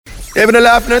Even the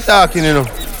laughing and talking, you know.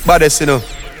 Baddest, you know.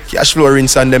 Cashflow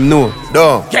rinse and them know.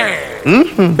 Dog.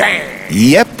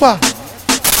 Yeppa.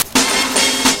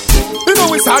 You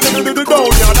know it's hard to do the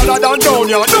down ya, down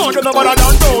ya. No, you never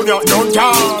down ya, don't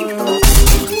ya.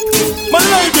 My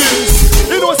ladies,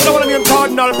 you know it's not name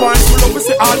Cardinal Point. You love to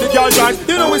see all the girls right.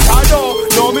 You know it's hard though.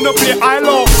 No, me no play high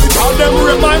low. It's all them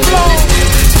rip my flow.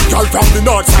 Girl from the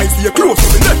north side, stay close to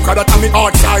the left, cause that's on the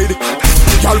hard side.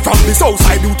 Girl from the south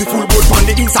side, beautiful both on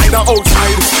the inside and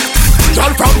outside.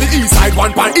 Girl from the east side,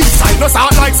 one pan east side, no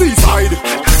sound like seaside.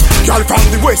 Girl from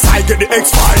the west side, get the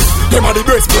X5, them are the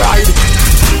best bride.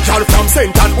 Girl from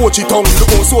St. and Ochi Town,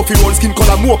 the old Sophie one skin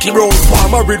color Moki Brown.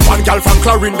 Farmer red one girl from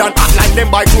Clarendon, act like them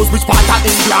by clothes which part of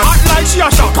England. Act like she a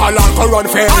shot, call her run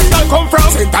fair. And girl come from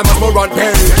St. Thomas more run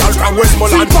fair. Girl from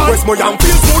Westmoreland, Westmoreland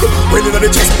feels good. When in the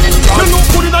chest, you look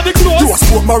good in the clothes. You a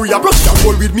sport Maria, brush your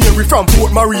roll with Mary from Port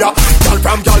Maria. Girl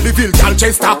from Galville, girl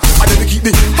Chester, and then they keep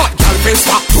the hot girl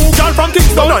Festa. Two girl from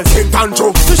Kingston and St. Andrew.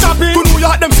 To shopping, to New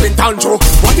York them St. Andrew.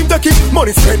 What if they keep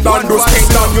money spend on those spend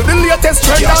on you? The latest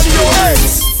trend on you.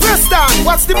 Press down,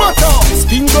 what's the motto?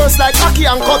 Spin goes like Aki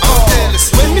and Koto.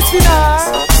 When me spin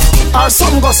our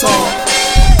sun goes on.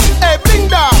 Hey, bring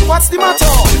down, what's the motto?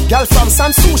 Girl from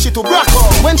San Sushi to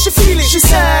Braco. When she feel it, she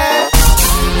say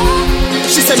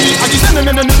me, I did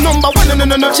number one,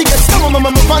 no. She gets some on the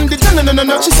no.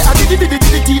 She say I did cha.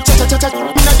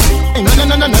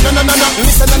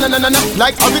 No.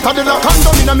 Like a bit of the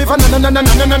condom in a me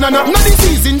no. No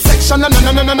disease infection, no.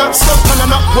 Stop,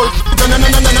 no. Work, me no.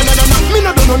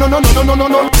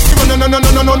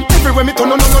 Everywhere me turn,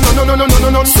 no.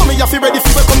 So me have to ready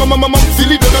for come,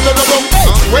 feel it,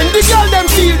 When the girl them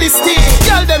feel this thing,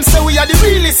 girl them say we are the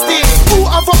realest thing. Who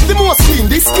have up the most clean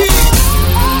this key?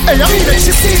 Hey, I mean that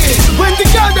she see. When the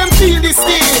girl them feel this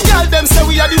thing, girl them say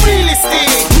we are the realest thing.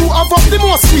 Who have up the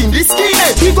most clean this key?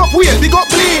 Hey, big up wheel, big up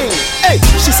bling. Hey,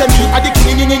 she say me a the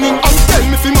king. And tell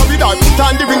me if you married her, put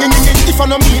on the ring. If I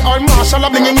know me or Marshall a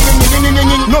bling.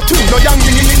 No twin, no young.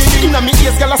 Inna me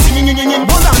ears, girl a singing.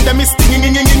 Hold on, them is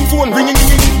stinging. Phone ringing.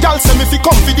 Girl say me fi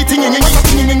come for the thing. Me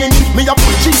a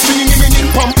pull cheese singing.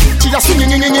 Pump, she a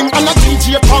swinging. And a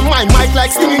DJ pump my mic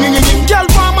like stinging. Girl,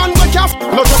 warm and wake up.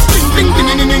 No just bling.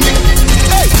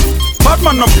 Hey. Bad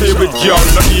man no play with y'all,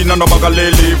 no in no bag of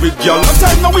lele with y'all. No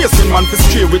time no wasting man to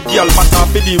stray with y'all. Matter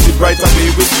fi deal with right away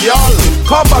with y'all.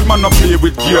 Cause bad man no play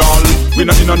with y'all. We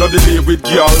no in no delay with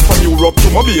y'all. From Europe to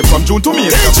Mobile, from June to May.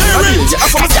 Rise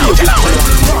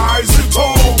it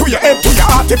up to your head, to your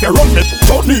heart. If you run it,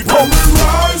 don't need come.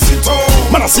 Rise it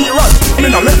up. Man I see you right, and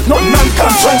then I let no man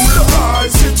conscious.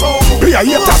 Rise it up. We are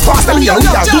here to pass them here. We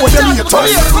are doing them here.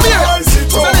 Rise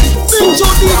it up.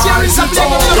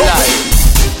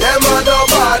 Them a no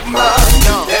bad man,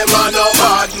 them a no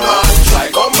bad man. Try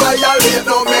come violate,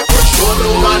 no make we show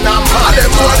no man a man.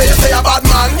 Them more they say a bad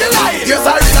man, you lie. You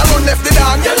sorry that run left the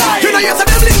down, you lie. You know you say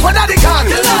them link when they can,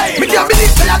 you lie. Me can't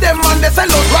believe say a them man they sell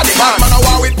out radical. Man a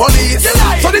war with police, you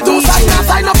lie. So the two side now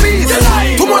sign no peace, you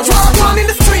lie. Too much war going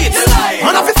in the street, you lie.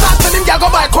 Man a fi start tell him girl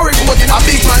go buy curry, but in a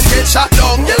big man get shot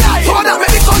down, you lie. So that make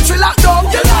the country lock down,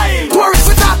 you lie. Tourists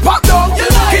with that pop down, you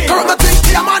lie. Kick her up the thing to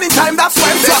your man in time, that's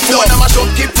why I'm just doing. I'm a shop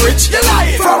keep rich, you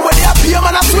lie. From where they appear,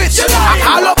 man, I switch. I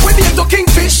call up with him to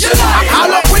Kingfish. I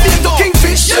call up with him to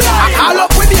Kingfish. I call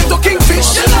up with him to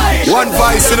Kingfish. One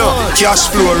voice, you know,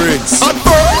 Cashflow rinse. At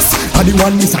first, I the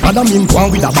one Mr. Adam in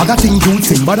Kwan with a bag of thing to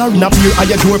sing. But I run up here, I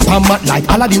do a palm mat like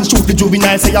Aladdin. Shoot the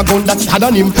juvenile, say a gun that he had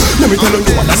on him. Let me tell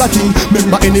you another thing.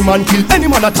 Remember any man kill any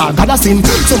man at all, God a sin.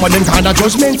 Some of them kind of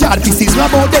judgment, yard pieces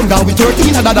about them down with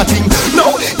 13 another thing.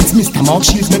 No, it's Mr. Mark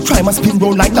Shields, make crime a spin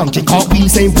roll like donkey car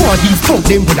wheels. Saying poor these, count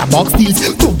them with a box deals.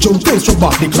 Took jump fence, throw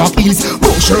back the clock heels.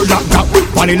 Bro, Sherlock got whip,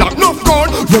 body lock, no gun.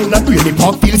 Roll and brain the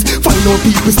park fields. Find out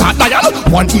people start dial.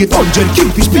 1-800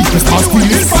 Kingfish, people start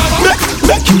squeals.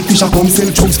 Make Kingfish a come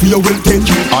sell drugs for your wealth.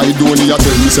 Aidonia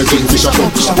tell me say Kingfish a come.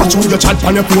 Watch how you chat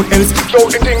on your phone else. Show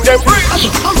the thing them free.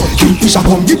 Kingfish a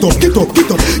come, get up.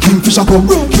 Kingfish a come,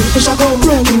 run. Kingfish a come,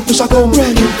 run. Kingfish a come,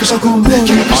 run. Kingfish a come, run.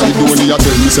 Aidonia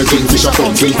tell me say Kingfish a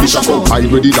come. Kingfish a come. I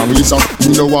ready down listen.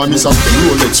 You know what miss up.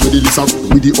 Rolex with the listen.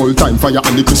 With the all time fire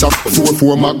and the crisp.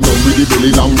 4-4 Magnum with the belly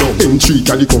long down. M3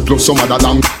 Calico plus some other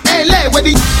long. Lay with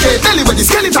the belly with the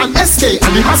skeleton SK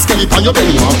and the skeleton on your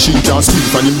belly. Mark she can't sleep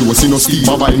and him no see no sleep.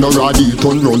 My buy no radi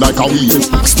turn round like a wheel.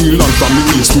 Still on from the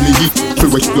east to the heat.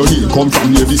 Feel wet your heel come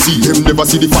from Navy Sea. Them never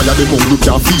see the fire them hungry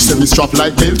can't feel. Send me strap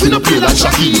like belt in a play like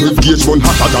Shaki. 12 gauge gun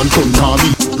hotter than ton Tommy.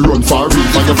 run for real.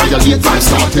 For you violate by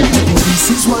starting. Police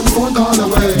is one phone call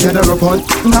away. Gather up on,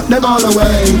 knock them all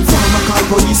away. Farmer call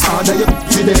police harder you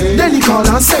today. Then he call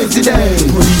and save the day.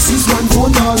 Police is one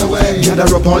phone call away. Gather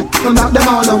up on, knock them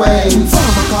all away.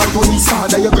 Farmer call police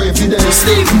harder you grave the day.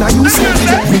 Sleep now you save the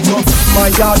day. Big up my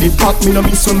yard it pack. Me no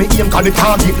miss when me aim cause the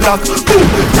target lock. Boom,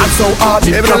 that's how hard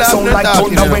it clock. Sound like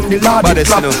thunder when the lord it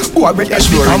clap. Who are ready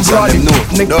to come broad it.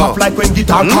 Neck pop like when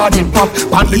guitar card it pop.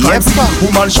 Pan the crime scene.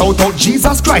 Woman shout out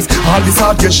Jesus Christ. All this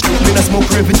hard get shit. Me no smoke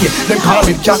every day. Them call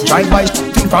it cat drive by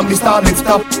shit from the start it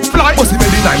stop. Fly pussy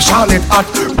very nice Charlotte hot.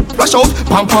 Flash out,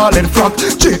 pampa and frock.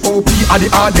 J.O.P. are the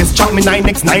hardest. Chat me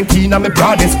 9x19 and me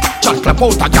broadest. Chat clap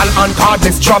out a gal and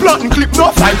cardless. Drop Latin clip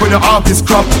no like when the harvest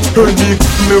crop. Her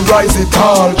me rise it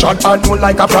tall. Chat unknown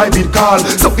like a private call.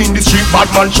 So in the street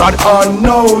bad man chat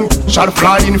unknown. Chat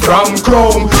flying from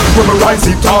chrome. When me rise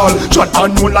it tall. Chat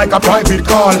unknown like a private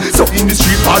call. So in the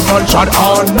street bad man chat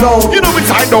unknown. You know it's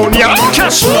Aidonia.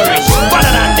 Cashflow,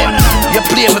 better than them. You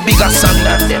play with bigger song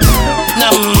than them.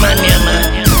 No man, yeah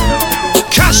man.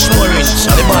 Cashflow rings,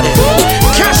 everybody.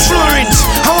 Cashflow rings.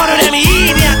 How one of them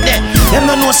idiot there? Them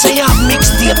don't know say you have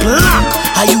mixtape lock.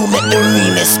 How you make the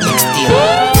realest mixtape?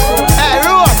 Hey,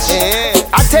 Roach.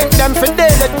 I take them for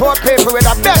daily poor people with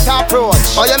a better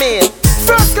approach. Oh, you mean?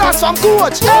 First class from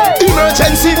coach. Hey.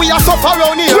 Emergency, we are suffer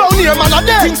around here. Round here, man, a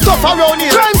dead. Things tough around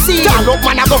here. Crime scene. Can't look,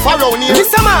 man, I go for around here.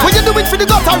 Mr. Man, what you doing for the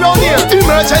gutter around here?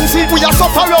 Emergency, we are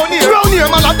suffer around here. Round here,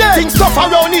 man, a dead. Things tough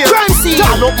around here. Crime scene.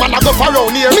 Can't look, man, I go for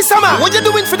around here. Mr. Man, what you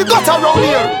doing for the gutter around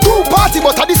here? Two party,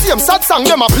 but at the same sad song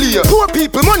them a play. Poor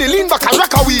people, money lean back and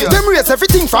rock away. Them raise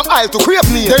everything from aisle to crave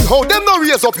near. Then how them no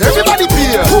raise up, everybody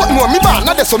pay. Put more me ban,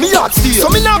 now so me yard stay. So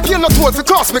me not pay no toll for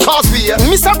cross me causeway.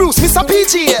 Mr. Bruce, Mr.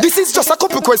 PG, this is just a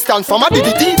couple questions from a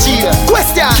DJ.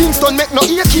 Question, Kingston make no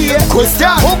AK. Question,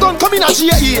 how gun come in a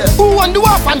GA? Who want the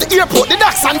wharf and the airport, the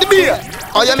docks and the beer?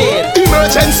 Oh, you mean?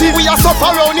 Emergency, we are suffer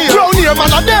around here. Round here,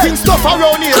 man, a dead. Things tough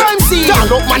around here. Crime scene. Can't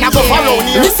look, man, I go around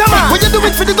here. Mr. Man, what you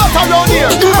doing for the gutter around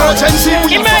here? Emergency,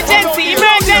 we are emergency.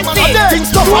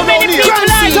 Things tough around here.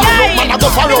 Crime scene. Can't look, man, I go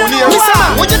around here. Mr.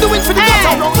 Man, what you doing for the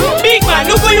gutter around here? Big man,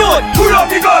 look for you. Pull up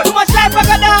the gun. Too much life I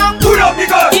got down. Pull up the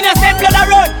gun. Innocent blood I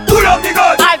run. Pull up the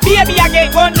gun. I'll baby I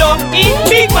get gunned down.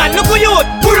 Big man, look for you.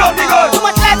 Pull up the gun. Too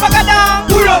much life I got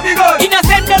down. Pull up the gun.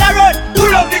 Innocent blood I run.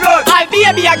 Pull up the gun. I'll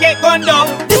baby I get gunned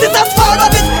down. This is as far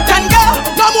as it can go.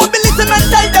 No more believe and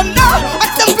tell them no.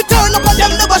 Ask them to turn up and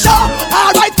them never show.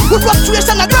 Alright, with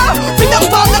frustration I go. With them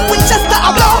fall like Winchester I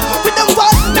blow. With them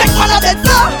fall like man of dead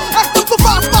slow. Ask them to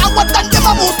fast forward and them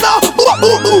a move slow. Boom,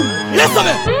 boom, boom. Listen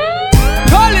me.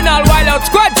 Calling all wild out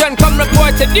squadron, come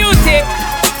report to duty.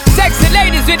 Sexy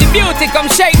ladies with the beauty, come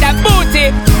shake that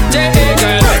booty. J.A.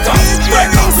 girl, Break up,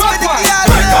 break up, rock one,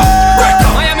 break up, break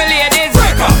up, Miami ladies,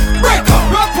 break up, break up,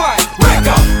 rock one, break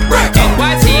up, break up,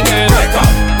 NYC girl, break up,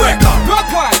 break up, rock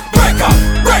one, break up,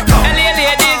 break up, LA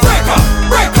ladies, break up,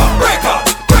 break up, break up,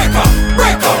 break up,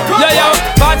 break up. yo yo,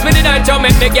 pass me the night, yo,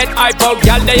 make me get hype out.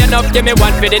 Y'all day enough, give me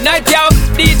one for the night, yo.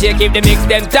 DJ keep the mix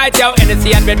them tight, yo.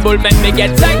 Energy and Red Bull make me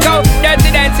get psycho. Dirty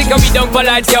dancing, cause we don't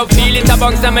polite, yo. Feel it a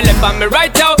bounce on me left and me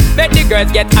right, yo. Make the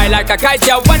girls get high like a kite,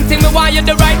 yo. One thing me want you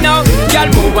to right now. Y'all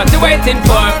move, what you waiting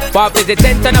for? Pop is the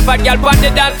tension of a girl on the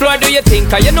dance floor. Do you think,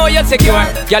 cause you know you're secure?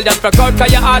 Y'all just rock out,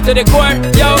 cause you're hard to the core.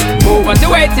 Yo, move, what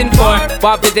you waiting for?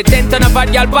 Pop is the tension of a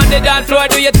girl on the dance floor.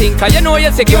 Do you think, cause you know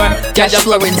you're secure?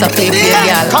 Cashflow rings a play for your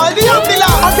girl. Call the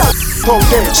ambulance.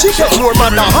 She get more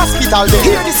man than hospital day.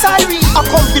 Hear the siren, I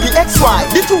come for the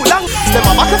XY. The two long them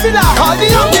a back of it. Call the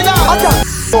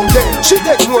ambulance. She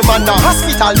take more man than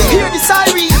hospital day. Hear the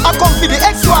siren, I come for the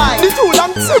XY. The two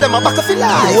long them a back of it.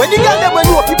 When the girl them when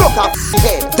you up you broke up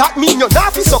head, that mean you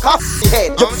not fi suck up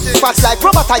head. You fast like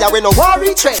rubber tire when no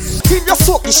worry tread. Till you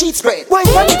soak the sheet spread. Why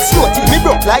when it slow till me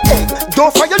broke like egg. Don't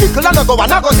fry your little and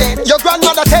I go dead. Your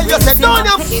grandmother tell you said don't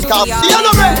you f*** up. The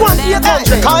other bread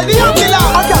 1-800. Call the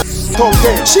ambulance.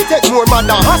 She take more man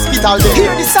than hospital day.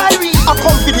 Hear the siren, I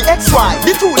come for the XY.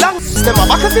 The two long them a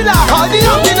back of it. Call the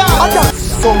ambulance.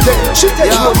 She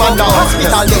take more man than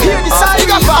hospital day. Hear the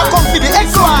siren, I come for the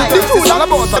XY. The two long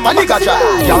them a nigga try.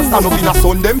 Y'all stand up in a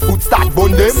sun them, foot start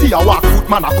bun them. See a walk foot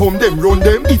man a come them, run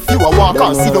them. If you a walk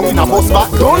or sit down in a bus back,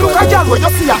 don't look a girl when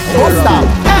you see a bus stop.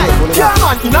 Hey, yeah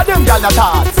man, in a them girl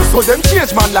that so them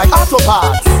change man like auto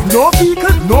parts. No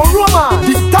vehicle, no romance.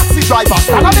 The taxi driver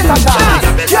stand a better chance.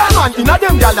 Yeah man, in a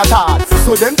them gal that hard.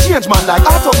 So them change man like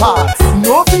auto parts.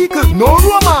 No vehicle, no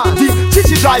romance. The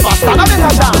chichi driver stand a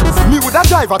better chance. Me woulda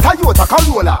drive a Toyota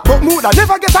Corolla, but me woulda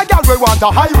never get a gal we want a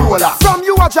high roller. From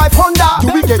you a drive Honda, do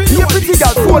we get be a pretty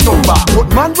gal phone number? But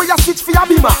man we a switch for a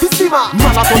Beamer, Fistima.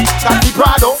 Man a touch that the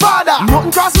Prado. Father,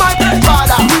 nothing cross my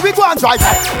father. Me we go and drive.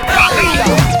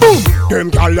 Them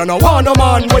gal you no want a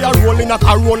man where you roll in a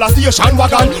Corolla station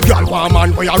wagon. Gal want a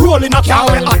man where you roll in a car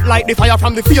where hot like the fire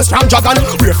from the face from dragon.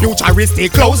 We're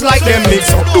futuristic clothes like them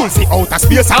mix up Dulce outer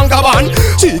space and Gabon.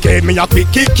 She gave me a quick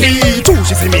kiki too.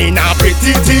 She see me now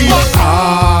pretty tea.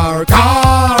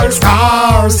 Cars.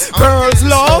 Girls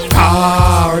love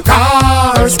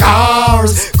cars.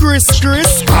 Chris.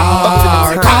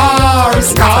 Cars.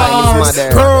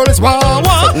 Girls want.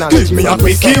 Give me a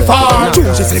quickie far.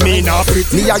 She see me now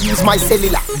pretty. Me I use my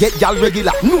cellular, get y'all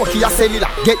regular. Nokia cellular,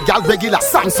 get y'all regular.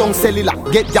 Samsung cellular,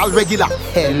 get y'all regular.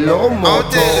 Hello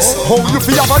moto. How you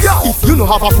feel have a girl? If you no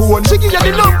have a phone, she give you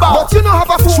the number. But you no have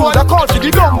a phone, shoulda call for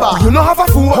the number. You no have a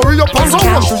phone, hurry up and go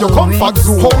to your comfort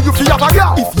zone. How you feel have a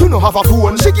girl? If you no have a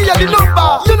phone, she give you the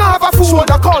number. You no have a phone,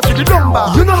 shoulda call for the number.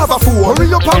 You no have a phone,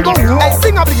 hurry up and go. Hey,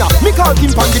 sing a blinger, me call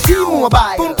him from the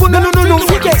T-Mobile. No,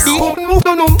 forget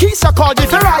the no. Keisha called the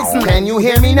Verizon. Can you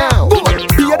hear me now?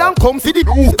 Beer than come for the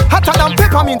hotter than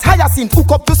peppermint, hyacinth,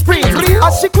 hook up to spring.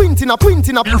 As she quint in a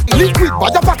liquid,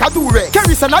 but the pack a dure.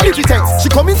 Kerosene a Digitex, she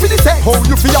coming for the text. How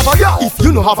you feel have a girl? If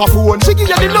you no have a phone, she give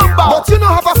you the number. But you no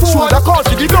have a phone, shoulda call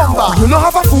for the number. You no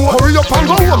have a phone, hurry up and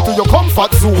go home to your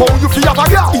comfort zone. How you feel have a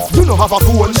girl? If you no have a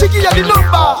phone, she give you the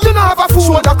number. You no have a phone,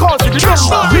 shoulda call for the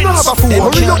number. You no have a phone,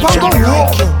 hurry up and go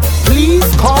home. Please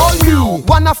call me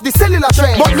one of the cellular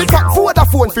trends. But me pack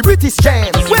Vodafone for British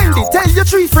jams. Wendy, tell your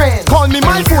 3 friends. Call me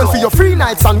my phone for your free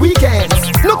nights and weekends.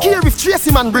 No care if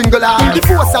Tracy man bring a line. The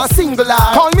force are singular.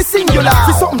 Call me singular.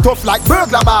 For something tough like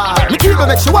burglar bar. Me cable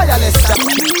make you wireless.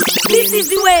 This is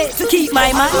the way to keep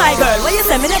my man, my girl. When you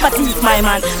say me never teeth my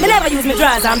man, me never use me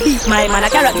drawers and beat my man. I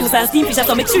carrot juice and steam fish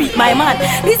so me treat my man.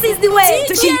 This is the way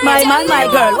to keep my man, my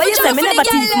girl. When you say me never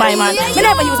teeth my man, me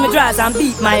never use me drawers and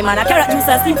beat my man. I carrot juice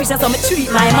and steam fish so me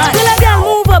treat my man. Tell a girl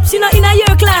move up, she not in a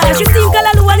year class. She steam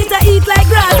callaloo and it a eat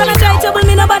like grass. And I try trouble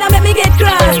me, nobody make me get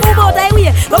cross. Move out I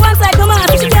way, go one side come on.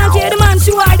 She can't hear the man,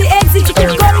 she are the exit. She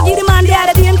could go give the man the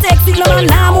other damn texting. No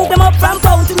man now move them up from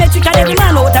pound to metric and every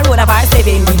man out the road of our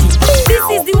 7 This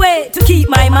is the way to keep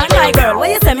my man, my girl.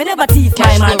 When you say me never teeth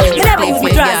my man, me never use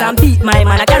me drawers and beat my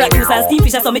man. I carrot juice and steam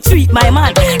fish so me treat my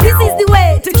man. This is the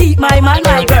way to keep my man,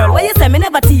 my girl. When you say me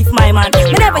never teeth my man,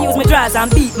 me never use me drawers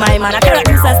and beat my man. I carrot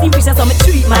juice and steam fish so me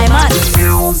treat my man.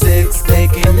 Music's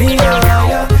taking me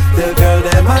higher. The girl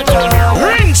them a tire.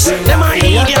 Rinse them a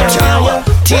idiot tower.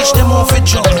 Teach them how to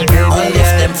jump and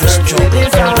lift them for stroke.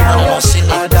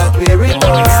 I that we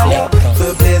require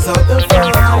to blaze up the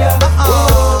fire.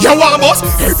 You want boss?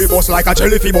 Every boss like a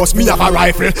jellyfish boss. Me have a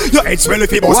rifle. Your head swell if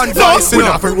he boss. No, we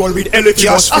not for roll with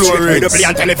elephants. I should play the play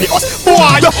and tell if he boss. Boy,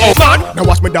 you man. Now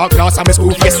watch me dark glass and me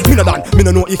school face. Me no done. Me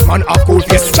no know if man have cold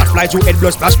face. Shot fly through head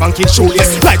blood splash monkey show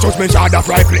yes. Like judgment yard of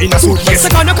rifle in a suitcase.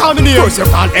 Second you call me name. First you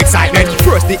call excitement.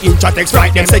 First the intro text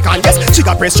right them. Second yes.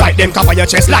 Chica press strike them. Cover your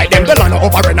chest like them. The land of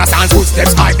a renaissance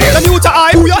footsteps hide them. The new to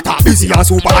eye. Who you talk? Busy and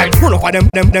super high. Run up for them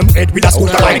head with a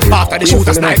scooter line. After the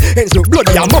shooter's knife. Ends look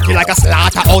bloody and mucky like a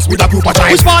slaughterhouse with a group of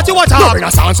giants. Which part you want to have?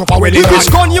 Renaissance of a Wellington.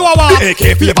 Which gun you want? The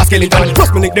AK flavor skeleton.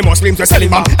 Plus me link the Muslims to selling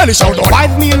man. Ellie shout out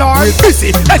 5 million with busy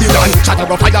Eddie Land. Shot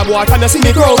up a fireboard from the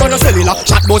city crowd on the cellular.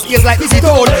 Shot boss ears like Lizzie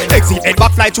Town. Exit head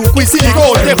back fly to quick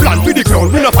silicone. They plan for the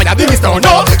crown. We no fire Billy Stone.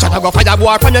 No. Shot up a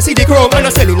fireboard from the city crowd on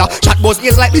the cellular. Shot boss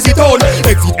ears like Lizzie Town.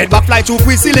 Exit head back fly to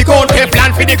quick silicone. They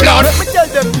plan for the crown. Let me tell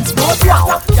them it's both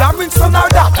water. Can't bring son or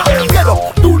daughter. Get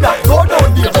up, do not go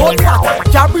down there. Both water.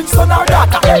 Can't bring son or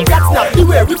daughter. That's not the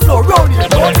way we flow round here.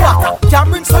 Both water. Can't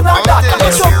bring son or daughter. No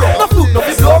sugar, no fruit, no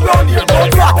fish flow round here.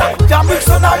 Both water. Can't bring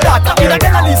son or daughter. In a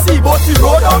generally see both the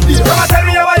road down there. Come and tell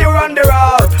me how you run the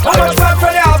road. How much fun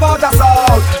for you about us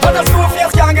all? But the school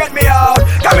face can't get me out.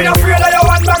 Come in afraid that you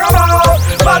want back about.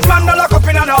 Bad man no lock up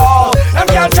in a hole. Them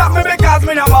can't chop me because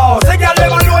me no mouse. The girl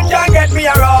them alone can't get me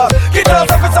around. Get out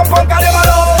of it some punk and them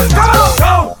alone. Come on,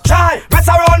 don't try. Mess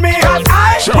around me hot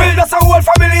eye. We'll just a whole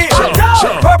family.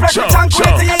 Perplex with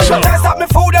tranquility. Test up me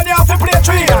food and you have to play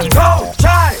tree. Don't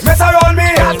try. Mess around me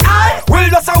hot eye. We'll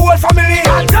just a whole family.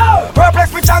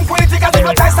 Perplex with tranquility. Cause if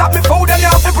you test up me food and you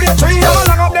have to play tree. Them a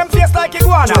long up them face like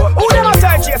iguana. Who them a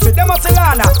try chase with? Them a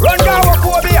Silana. Run down with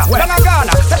Kobe. Them a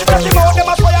Ghana. Set them out. Them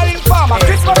a spoiling farmer.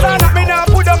 Christmas time up me now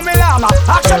put down me llama.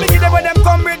 Actually give them when them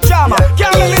come with drama.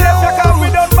 Can't make me left your car we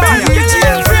don't buy.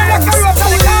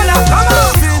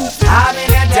 I'm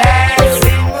in a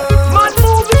dancing mood. Man,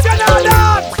 move it, you know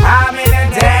that. I'm in a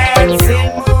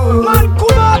dancing mood. Man,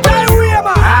 come out that way,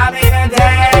 man. I'm in a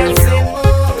dancing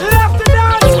mood. Left the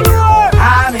dance floor.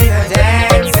 I'm in a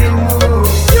dancing mood.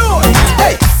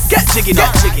 Hey, get jiggy,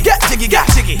 get jiggy, get jiggy, get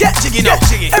jiggy, get jiggy, get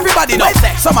jiggy. Everybody know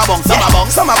sex. summer bong, summer bong,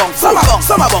 summer bong, summer bong,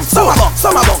 summer bong, summer bong,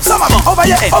 summer bong, summer bong. Over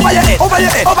your head, over your head, over your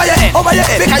head, over your head, over your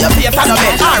head. Because your face on the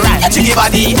bed. Alright, jiggy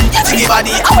body, jiggy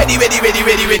body. Ready, ready, ready,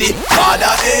 ready, ready. Father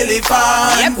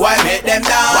elephant, why make them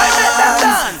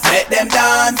dance? Make them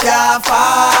dance, yeah,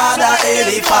 Father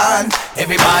elephant.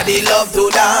 Everybody love to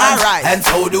dance, alright, and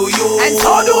so do you, and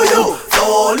so do you.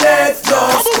 So let's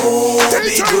just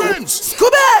Scooby-Doo.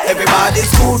 Scooby! Everybody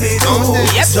Scooby-Doo,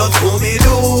 yep. just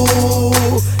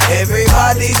Scooby-Doo.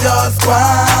 Everybody just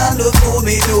want to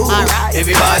Scooby-Doo. Alright.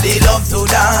 Everybody love to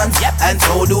dance, yep. and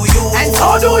so do you, and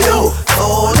so do you.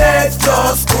 So let's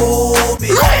just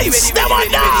Scooby-Doo. Ready,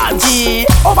 ready.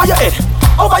 Over your head,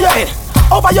 over your head,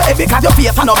 over your head because your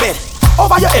face on no bed.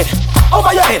 Over your head,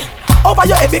 over your head, over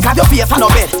your head because your face on no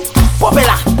bed.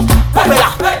 Popela, popela.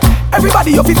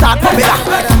 Everybody you fi start popela,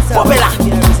 popela,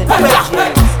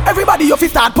 popela. Everybody you fi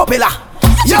start popela.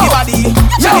 Jiggy body,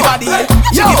 jiggy body,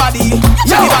 jiggy body,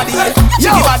 jiggy body,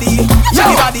 jiggy body,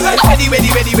 jiggy body. Ready, ready,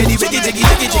 ready, ready, ready, jiggy, jiggy,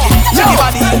 jiggy. Jiggy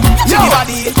body, jiggy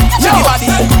body, jiggy body,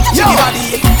 jiggy body,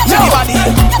 jiggy body,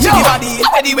 jiggy body.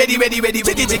 Ready, ready, ready, ready,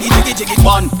 ready, jiggy, jiggy, jiggy.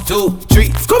 1, 2, 3,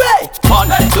 Scooby. 1,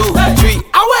 2, 3,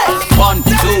 away. 1,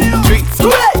 2, 3,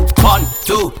 Scooby. 1,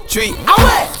 2, 3,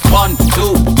 away. 1,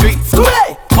 2, 3,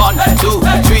 Scooby. 1, 2,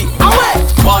 3, away.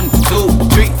 1, 2,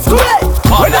 3, Scooby.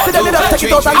 When I see them, take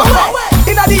it out and go away.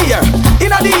 Inna the ear,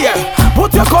 inna the ear.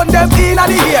 Put your gun them inna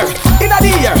the ear, inna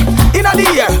the ear, inna the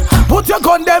ear. Put your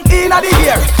gun them inna the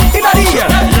ear, inna the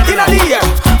ear, inna the ear.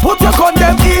 Put your gun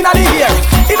them inna the ear,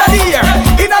 inna the ear,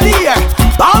 inna the ear.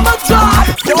 Bomber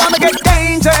drop. You want me get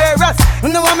dangerous?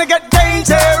 You want me get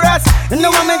dangerous?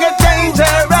 You want me get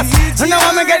dangerous? You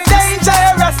want me get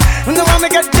dangerous? You want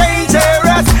me get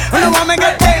dangerous? You want me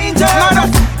get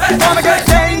dangerous? You want me get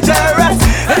dangerous?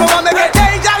 You want me get dangerous?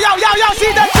 Yo,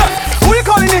 see that? Who you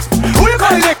calling it? Who you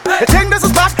calling it? You think this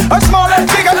is back or small and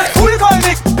bigger? Who you calling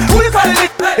it? Who you calling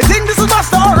it? You think this is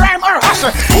master or rhyme or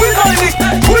usher? Who you calling it?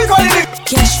 Who you calling it?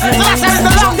 Cashflow. So that's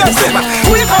the longest simmer.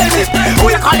 Who you calling it? Who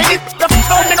you calling it?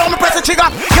 Don't press the trigger.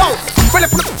 Yo, well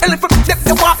if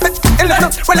the walk,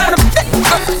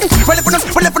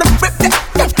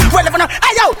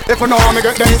 if you know how me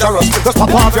get dangerous, just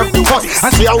pop off your fuss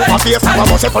and see how my face and my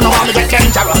bust. If you know how me get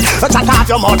dangerous, just shut off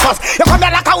your mouth first. You come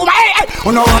here like a woman, hey,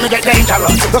 you know how me get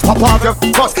dangerous, just pop off your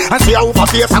fuss and see how my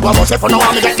face and my bust. If you know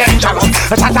how me get dangerous,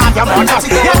 just shut off your mouth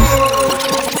first.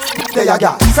 There you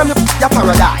go, from your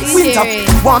paradise. Winter,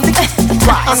 warm the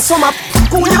rise, and summer,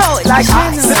 cool like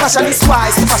ice. The fashion is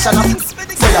wise, the fashion of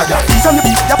there you go, from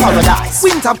your paradise.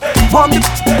 Winter, warm the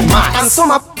mind, and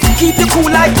summer, keep you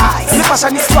cool like ice. The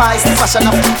fashion is wise, the fashion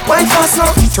of wine fast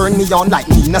now. Turn me on like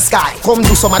Nina Sky. Come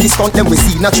do some of this stunt, then we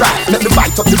see na try. Let me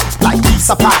bite up the like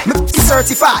piece of pie. Me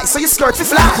certify, so you skirt fi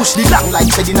fly. Push the long like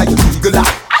shedding on your legal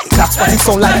eye. That's what it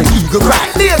sound like an eagle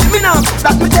cry. Leave me now,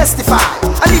 that me testify.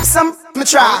 I leave some, me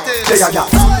try. There you go.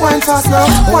 Wine fast now,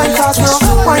 wine fast now,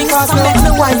 wine fast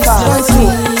now, wine fast. Wine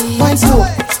slow, wine slow,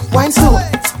 wine slow,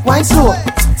 wine slow.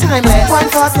 Timeless. Wine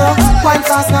fast now, wine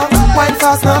fast now, wine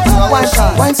fast now, wine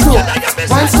slow, wine slow,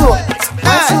 wine slow.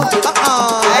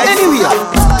 Anyway,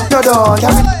 you don't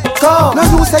carry go. No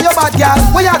you say you bad girl,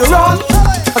 where you the run?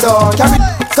 You don't carry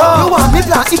go. You want me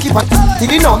plan icky pan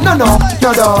till you know, no,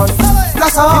 you don't.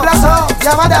 Blast up,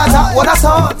 you have a daughter, what a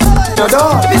son. You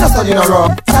don't, me just study no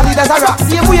wrong. Solid as a rock,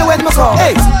 same way when me come.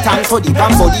 Hey, time for the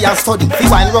pan body and study. The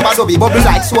wine rubber dubby, bubble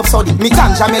like soap study. Me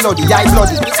ganja melody, I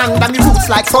bloody. Me anger me roots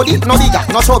like study. No bigger,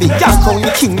 no chubby. Girl crown me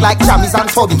king like jammies and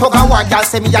tubby. Tug and war girl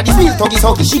say me a the real tuggy.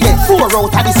 She get 4 out of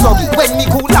the sluggy. When me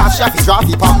cool laugh, she have to drop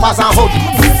the pampers and huggy.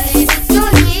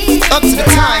 Up to the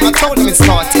time, I told them it's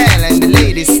Kartel, and the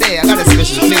ladies say I got a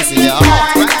special place in their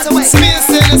heart. Right away, Space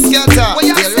and a scatter.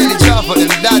 They really drop for them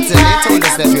data. They told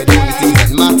us that we're the only things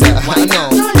that matter. I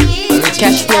know.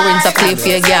 Cashflow rings a play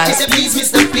for your girl. She said, please,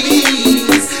 Mr.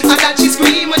 Please. And that she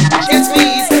scream when she gets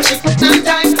please. She put down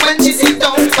time when she sit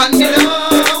down on the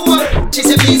low. She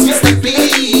said, please, Mr.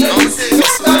 Please.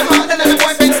 Mr. Harder than a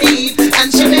boyfriend Steve,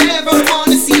 and she never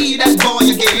wanna see that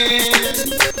boy again.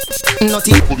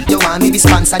 Nothing, you want me to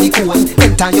sponsor the code.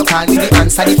 Anytime you call me, the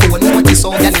answer the phone. What is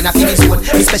so girl in a feel zone.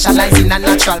 Me specialize in a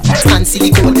natural and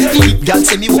silicone. Philip girl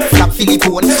say me walk flap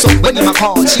Philippone. So when him a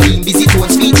call, she in busy tone.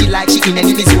 Speechy like she in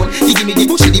enemy zone. He give me the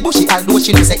bushy, although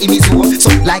she know say him is home. So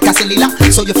like a cellular,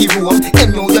 so you feel roam.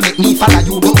 And you make me follow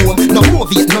you go home. No more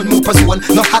Viet, no more zone.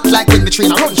 No hot like when me train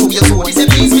I run through your zone. She say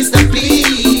please, Mr.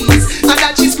 Please. And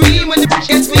that she scream when the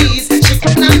gets squeezed. She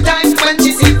put down time when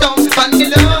she sit down on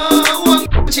the low.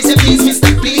 She said please,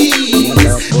 Mr. Please.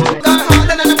 Got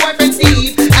harder than a boyfriend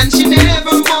Steve, and she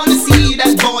never wanna see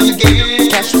that boy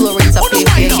again. Cashflow rings a play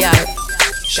for your girl.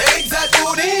 Shake that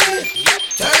booty,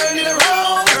 turn it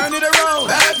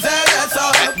around,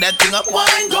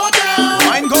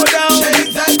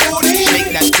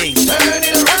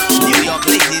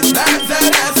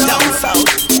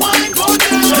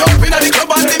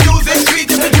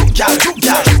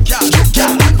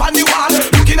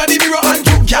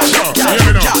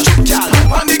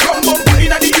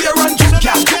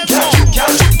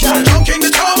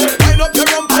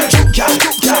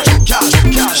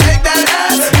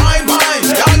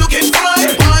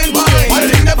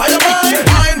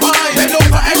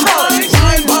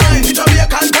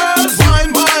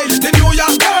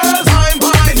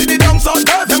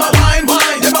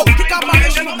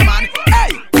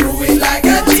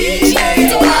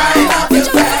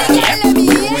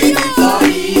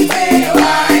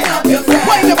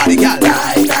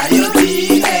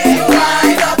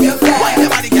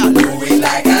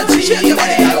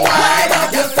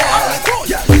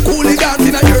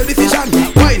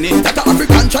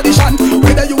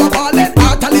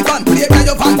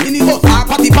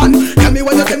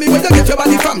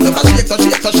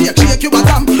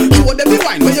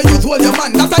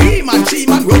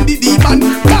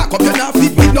 man. Back up your not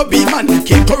fit with no be man.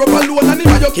 Keep her up alone and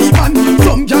in your key man.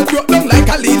 Some girl broke down like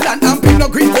a leland and pin no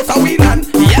green but a wheelan.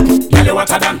 Yep. Girl you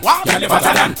hotter than, girl you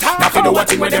fatter than. Now fi do what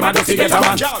thing with them and don't forget a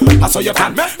man. I saw you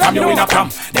can, from you in a prom.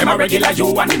 Them a regular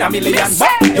you one in a million.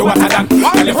 You hotter than,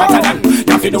 girl you fatter than.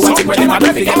 Now fi do what thing with them and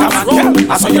don't forget a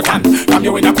man. I saw you can, from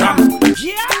you in a prom.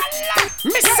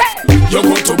 You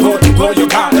go, you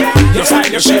gone. You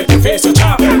sign your shirt, your face, your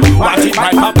charm. One thing my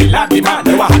puppy like the man.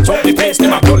 You a hot up the pace,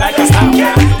 them a blow like a star.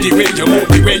 The way you move,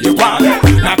 the way you want.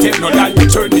 Not tell no lie, you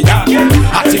turn me on.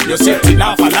 I think you're setting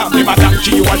off alarm. Them a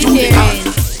donkey, you a do the hand.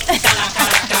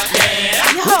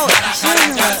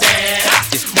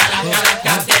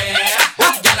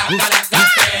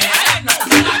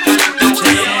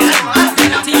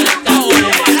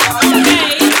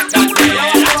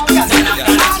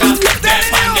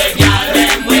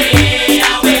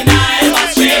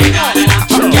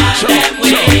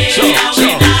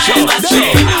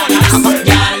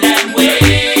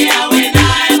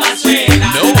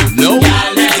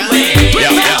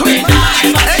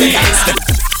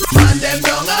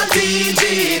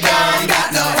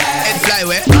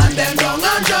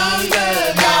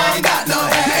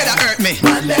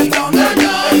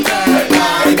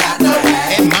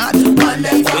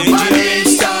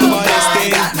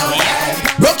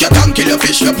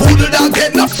 You pull the dog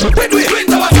dead now. When we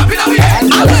winter was up in our head.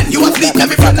 And when you asleep, let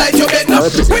me front light your bed now.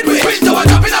 When we winter was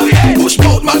up in our head. Push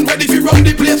mouth man ready if you run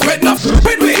the place red now.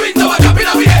 When we winter was up in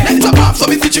our head. Let's up off so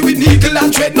we stitch you with needle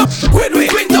and thread now. When we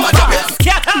winter was up in our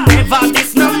head. Never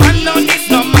this no man, no this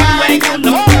no man where you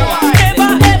no know.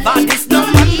 Never ever this no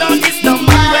man, no this no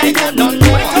man where you no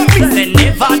know. Say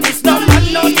never this no man,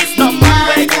 no this no man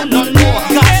where you no know.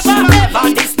 Never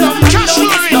ever this no man, no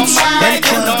this no man where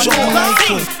you no know.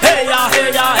 Hey ya,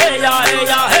 hey ya, hey ya, hey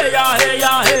ya, hey ya, hey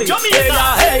ya, hey. Hey ya,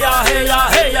 hey ya, hey ya,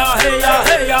 hey ya,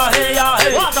 hey ya, hey ya, hey ya,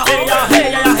 hey. Hey ya,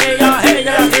 hey ya, hey ya, hey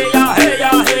ya, hey ya, hey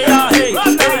ya, hey ya, hey.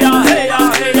 Hey ya, hey ya, hey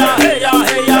ya, hey ya,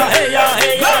 hey ya, hey ya,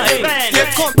 hey ya, hey.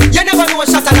 You never know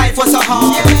Shatta life was so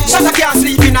hard. Shatta can't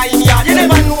sleep in a yard. You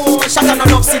never know Shatta no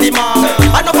love cinema.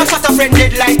 I know a Shatta friend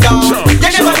dead like that. You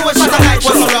never know Shatta life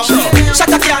was so rough.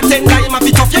 Shatta can't tend like him a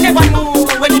bit tough. You never know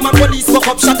when him a police walk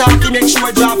up Shatta he make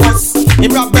sure drop us.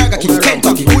 Him rob Burger King,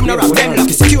 Kentucky. Him no rob them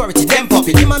lucky. Security them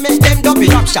puppy. Him a make them dopey.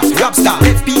 Rob shop, rob star.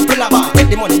 Let people about. Take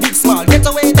the money big small. Get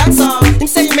away that's all. Him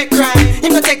say he make crime.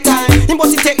 Him no take time. Him but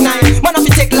he take nine. Man if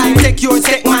he take line. Take yours,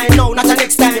 take mine. No, not the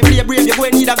next time. Play brave. You go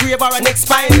and need a grave or a next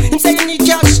spine. Him say he need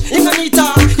cash. Him no need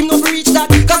talk. Him no reach that.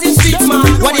 Cause him street man.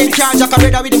 What he in charge? Jack a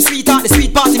brother with him sweetheart. The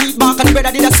sweet party meet back and the brother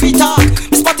did a sweet talk.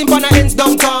 Me spot him on the ends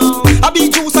downtown. I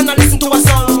be juice and I listen to a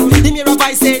song. Him hear a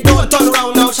voice say don't turn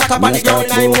around now. Shut up on the girl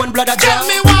and I'm one blood a Tell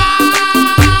me why.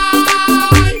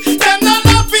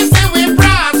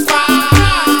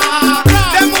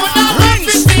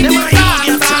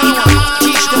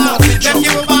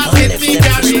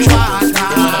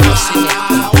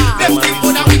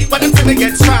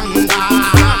 Get stronger.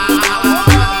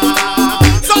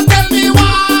 So tell me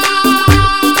why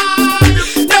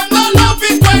them no love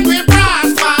it when we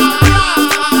prosper.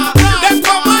 Them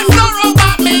come and sorrow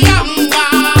about me younger.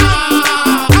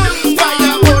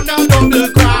 Fire burn and double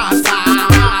crosser.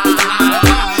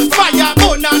 Fire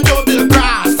burn and double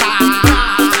crosser.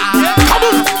 Come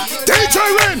on,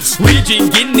 Dayz. We drink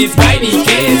Guinness by the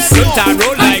case. Sultan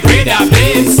roll like radar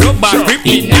blaze. Rubber grip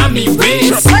in army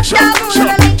waist.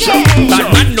 Bad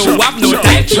man no have no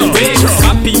time to waste.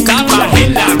 Happy Kama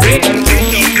Hella Red.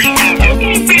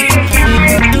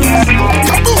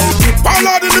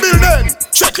 Ballad in the building.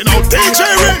 Checking out DJ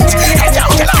Rings.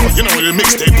 You know the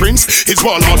mixtape Prince. It's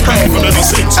ball out crying from ever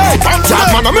since. Hey, that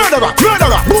man a murderer.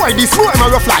 Boy, this boy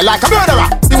man a fly like a murderer.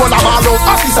 The one a ball out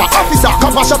officer.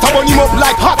 Copper shot a burn him up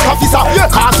like hot officer. Yeah,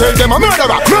 can't tell them a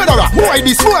murderer. Boy,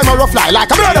 this boy man a fly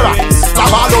like a murderer. A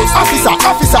ball out officer.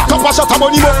 Copper shot a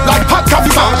burn him up like hot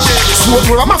officer. Smoke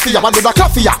for a mafia, man with a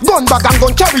claffia. Gun bag and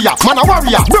gun carrier. Man a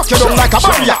warrior. Broke you down like a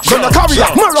barrier. Gun a carrier.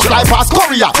 Man a fly past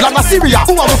Korea. Land a Syria.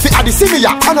 Who a muffy at the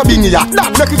Syria. And a bingia.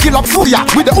 That make you kill up Furia.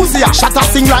 With the Uzia. Shot a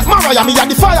sing like Mariah. Me a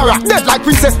the fire. Dead like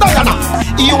Princess Diana.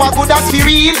 You are good as for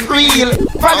real.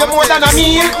 Value more than a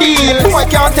meal deal. Boy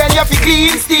can't tell you fi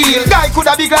clean steel. Guy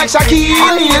coulda big like Shaquille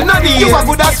O'Neal. No deal. You are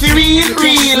good as for real.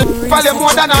 Value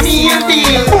more than a meal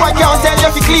deal. Boy can't tell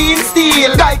you fi clean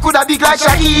steel. Guy coulda big like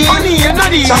Shaquille O'Neal. No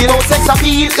deal. Shout out sex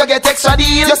appeal, you get extra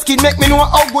deal. Your skin make me know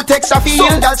how good extra feel.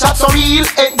 Girl chat so real,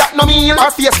 ain't that no meal. Her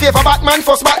face favor Batman,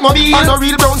 first Batmobile. And no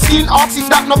real brown skin, ox if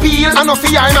that no peel. And no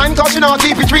fear man, cause she not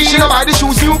keep it real. She no buy the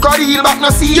shoes, new car heel, back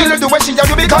no seal. You do what she do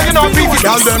because you not free.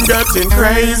 Y'all them getting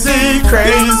crazy.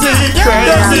 Them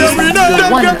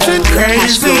getting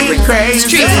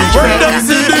crazy. When them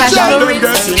see the y'all them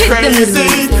getting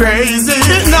crazy, crazy.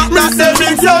 Not them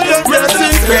it's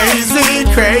crazy,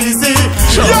 crazy.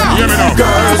 Yeah,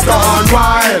 girls gone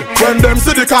wild. When them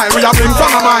see the kind, we have been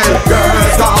from a mile.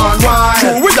 Girls gone wild.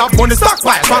 True, we have money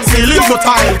stockpile from ceiling to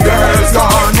tile. Girls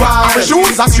gone wild. Our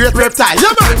shoes are straight reptile.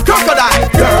 Yeah man, crocodile.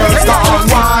 Girls gone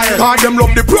wild. God them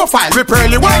love the profile with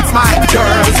pearly white smile.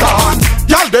 Girls gone.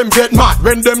 Y'all them get mad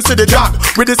when them see the jack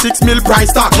with the 6 mil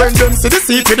price tag. When them see the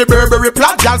seat with the Burberry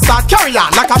plat, y'all start carry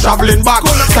on like a traveling bag.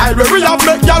 Style where we have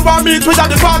make y'all want meet we at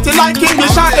the party like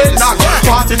English and headlock.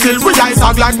 Party till we ice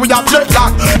hog like we have jet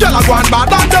lag. Y'all a go and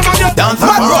bad and them a get dance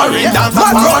mad roaring, dance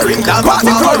mad roaring, dance mad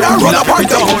roaring, run up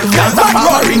and down. Dance mad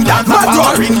roaring, dance mad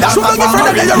roaring, dance mad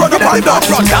roaring, you run up and down.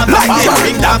 Dance like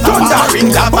roaring, dance mad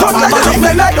roaring, dance mad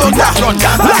roaring, like don't run,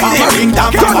 dance like roaring,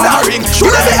 dance mad roaring.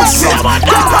 Shoot the bass,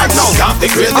 right now. The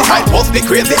crazy hype, bust the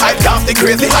crazy hype, dance the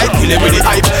crazy hype, kill it with the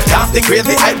hype. Dance the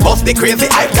crazy hype, bust the crazy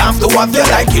hype, dance to what you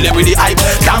like, kill it with the hype.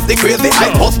 Dance the crazy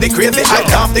hype, bust the crazy hype,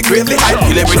 dance the crazy hype,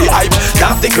 kill it with the hype.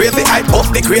 Dance the crazy hype, bust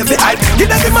the crazy hype,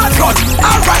 give them the mad gun.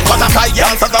 Alright, but I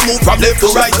dance as I move from left to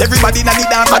right. Everybody in the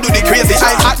dance, I do the crazy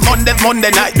hype. At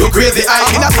Monday night, do crazy hype.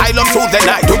 In Asylum Tuesday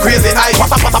night, do crazy hype.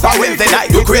 What's up Wednesday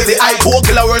night, do crazy hype.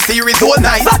 Vocal World Series all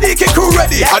night. Sadiq crew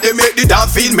ready, and they make the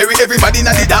dance feel merry. Everybody in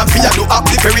the dance, we do up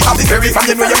the ferry, up the ferry. From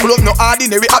the way you pull up, no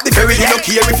ordinary. Up the ferry, you don't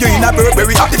care if you're in a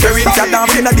Burberry. Up the ferry, you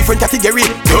dance in a different category.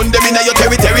 Run them in your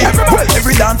territory. Well,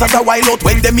 every dance has a wild out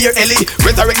when them hear Ellie.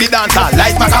 Resurrect the dancer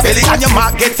like Machiavelli. And your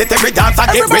mark gets set, every dancer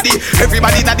get ready.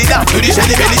 Everybody in the dance, do the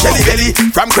shelly belly, shelly belly.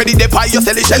 From credit they pie, you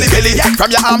sell it shelly belly.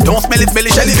 From your arm, don't smell it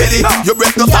smelly, shelly belly. Your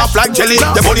breath no soft like jelly.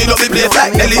 Your body love the place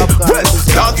like Nelly. Well,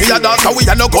 dance we a dance, and we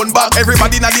a no gun back.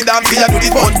 Everybody in the dance, we a do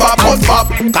the bun bop, bun bop.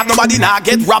 Cause nobody nah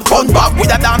get rap, bun bop. We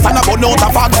a dance and a bun out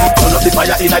a fag. Turn up the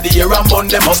fire in the air and burn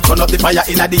them up. Turn up the fire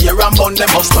in the air and burn them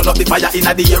up. Turn up the fire in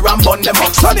the air and burn them up.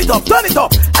 Turn it up,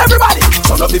 everybody.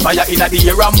 Turn up the fire in the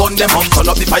air and burn them up. Turn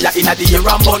up the fire in the air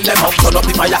and burn them up. Turn up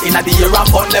the fire in the air and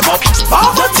burn them up.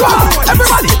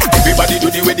 Everybody. Everybody do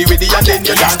the widdy and then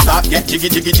you dance. Start get jiggy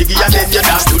and then you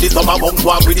dance. Do the summer bump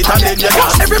walk with it and then you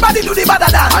dance. Everybody do the bada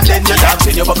dance and then you dance.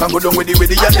 Then you back and go down with the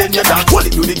widdy and then you dance. Hold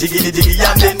it, do the jiggy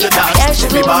and then you dance.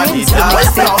 Everybody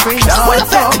dance, dance,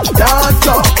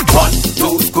 1,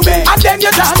 2, Scooby. And then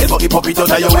you dance. The buggy pop it out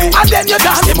of your way. And then you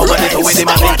dance. Them over there away, them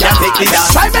a can't take the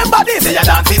dance. Remember this. Say you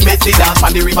dancing, make the dance.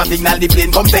 On the river signal, the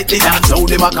plane come set the dance. Now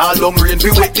them a call long rain,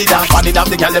 we wet the dance. On the dance,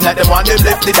 the girl them like them want them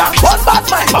left the dance. One bad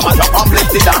mind, mama drop and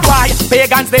bless the dance. Why?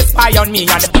 Pagans they spy on me,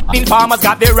 and the farmers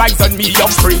got their rights on me. I'm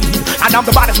free, and I'm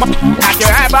the baddest that you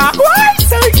ever. Why?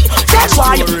 That's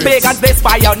why pagans they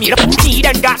spy on me. The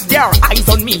them got their eyes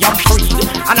on me. I'm free,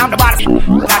 and I'm the baddest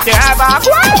that you ever.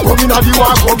 Come in at the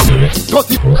war, come. Cut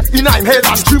it in I'm head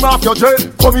and trim off your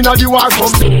dread. Come in at the war,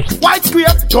 come. White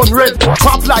square, done red,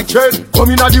 pop like dread.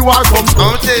 Come in at the war, come.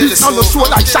 This on the show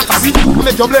like shatter,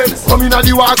 make your blade. Come in at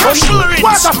the war, come.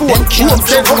 Waterfall, home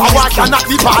state, come and walk and not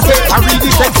be party. I read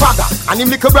this dead father and him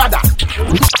little brother.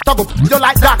 Talk up, you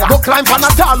like dagger. Go climb on a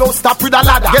tall stop with a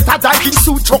ladder. Get a diving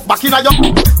suit, truck back in a your.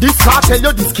 This cartel,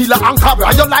 you this killer and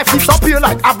cabra. Your life disappear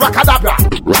like abracadabra.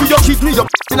 Do you cheat me, you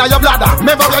in a your bladder.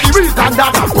 Remember you're the real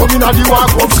dandada. Come in at the war,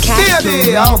 come.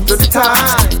 Baby, up to the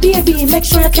time. Baby, make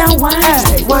sure you can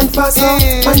wine. Wine fast,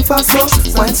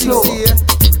 wine slow. A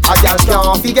girl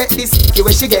can't forget this, the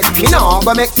way she get me now,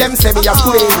 but make them say me a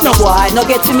fool. No boy, no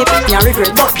get to me, can't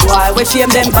regret. But boy, we shame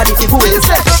them body to fool.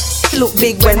 Look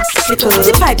big when little.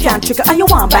 The pipe can't trickle and you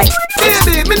want bite.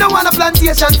 Baby, me no want a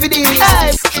plantation for this.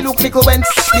 Hey, look little when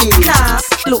big. Nah,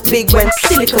 look big when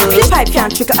little. The pipe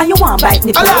can't trickle and you want bite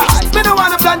nipple. Alright, me no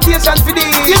want a plantation for this.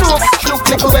 You know, look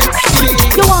little when big.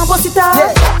 You want bust it out?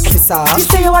 Yeah. You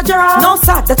say you a giraffe? No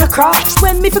sir, that a crop.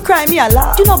 When me for cry me a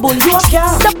laugh. You no bull, you a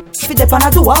car. Stop for the pan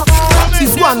a do up.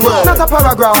 It's one word, not a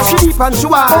paragraph. She deep and she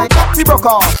wide. We broke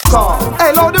off, call.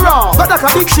 Hey, load the wrong. But that's a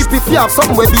big ship if you have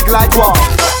something way big like wall.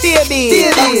 Baby,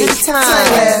 it's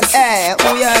time. Hey,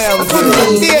 oh yeah,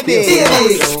 baby,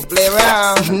 don't play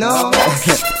around, no.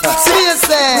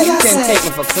 Seriously, you can't take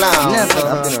me for clown.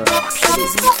 Never.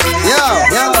 Yo,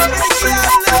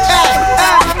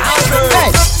 hey,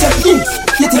 take me.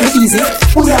 You think it easy?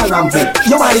 We are ramping.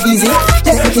 You want it easy?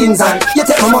 Take the things and you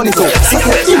take my money too. So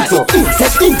take into. You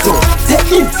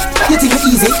think it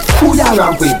easy? We are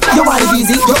ramping. You want it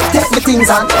easy? You take the things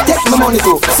and take my money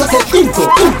too. So take into.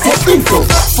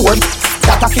 Ford,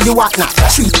 that a for the what now?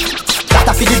 Tree, that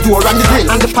a for the door and the grill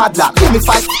and the padlock. Give me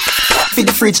 5 for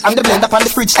the fridge and the blender on the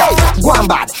fridge. Hey, go on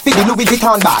bad for the Louis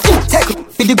Vuitton bag. Take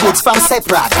for the goods from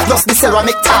separate. Plus the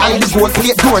ceramic tile and the gold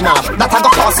plate doorknob. That I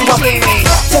got cost you up.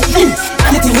 Take in,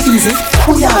 you think it easy?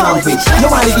 We are language. You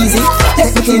want it easy?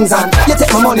 Take the things and you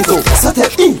take my money too. So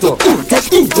take into.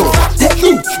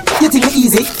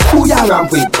 can't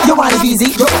ramp with. You want it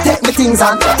easy, just take me things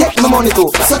and take my money too.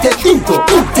 So take into,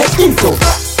 take into.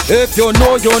 If you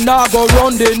know you not go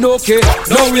run the nookie,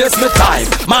 no waste me time.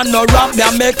 Man no rap me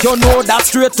and make you know that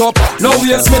straight up, no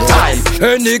waste me time.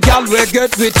 Any gal we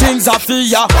get with things I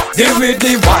fear, give with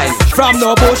the wine. From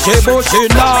no bushy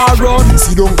nah run.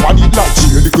 See don't pan it like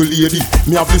cheer little lady.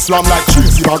 Me have this slam like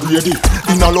Tracy McGrady.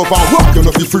 In a love and walk you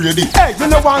no be afraid. Hey, you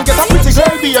know one get a pretty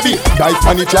girl baby. Die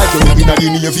pan it like you live in the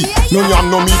Navy. No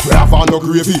yam no meat, we have no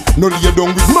gravy. No lay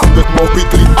down with man get more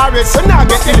quickly. Alright, so now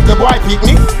get the little boy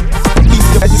picnic.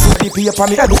 I just want the paper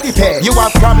me, I do the pay. You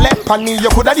have problem on me, you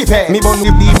coulda the pay. Me bun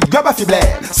with the grab a fi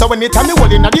blade. So when you tell me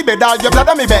hold inna the bed, all your blood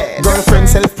on me bed.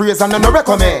 Girlfriend self-praise and no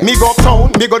recommend. Me go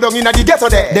uptown, me go down inna the ghetto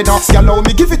there. The dogs allow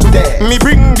me give it to them. Me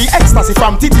bring the ecstasy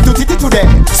from titty to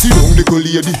them. See down little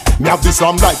lady, me have this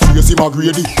slam like Tracy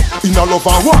McGrady. In a love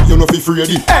and war, you no fi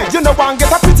afraid. Hey, you know one get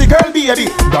a pretty girl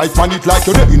baby. Die pan it like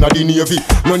you dead inna the Navy.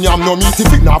 No yam no meat if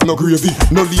it no have no gravy.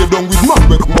 No lay down with man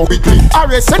we come quickly.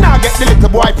 Alright, so now get the little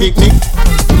boy picnic.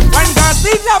 When girls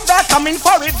need love, they're coming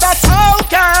for it, that's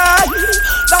okay.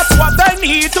 That's what they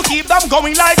need to keep them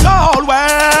going like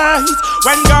always.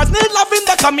 When girls need loving,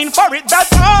 they're coming for it,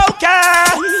 that's okay.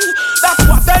 That's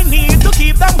what they need to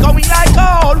keep them going like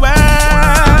always.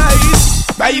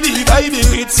 Baby,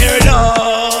 it's your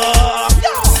love.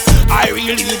 I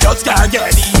really just can't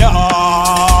get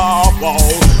enough.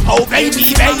 Oh,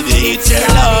 baby, it's your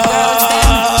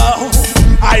love.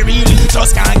 I really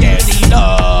just can't get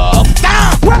enough.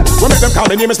 Well, when make them call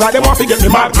me name, it's like them want to get me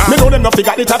mad. Me know them not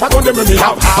forget the type of gun them me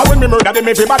have. And when me murder them,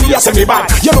 everybody a say me bad.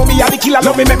 You know me a the killer,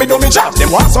 love me, make me do me job.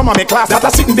 Them want some of me class that a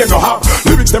sitting them no have.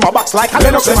 Lyrics them a box like and they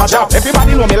no say my job.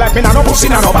 Everybody know me like me, nah no pussy,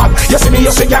 nah no bag. You see me,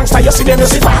 you see gangster, you see them, you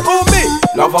see fat. Oh me,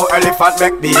 love how elephant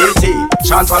make BET.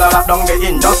 Chance for a lap down the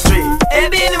industry. Hey,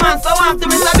 be the man, so after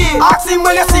Mr. B. Ask him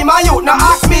when you see my youth, now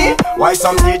ask me. Why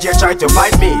some DJ try to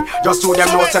fight me? Just to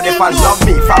them know that the fans love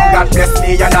me. From God bless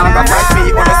me, and I'm gonna fight me.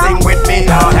 Wanna sing with me?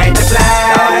 Don't hate the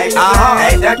play, don't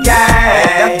hate the game,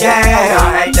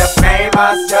 don't hate the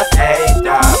famous, just hate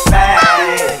the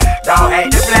fame. Don't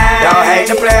hate the play, don't hate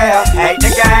the player, hate the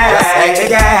game, just hate the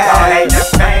game. Don't hate the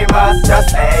famous,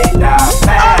 just hate the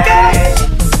fame.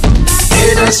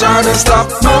 They just trying to stop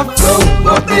my flow,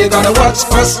 but they gonna watch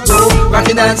us go.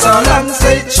 Rockin' dance all on the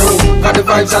stage show. Got the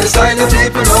vibes and the style the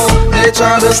people know. They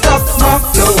trying to stop my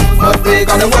flow, but they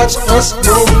gonna watch us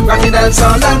go. Rockin' dance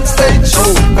all on the stage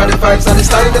show. Got the vibes and the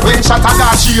style the people know. When shot a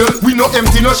gas shield, we no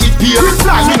empty no shit peel. We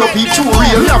fly, we no peep too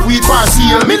real. Me have weed for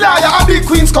seal. Me liar a big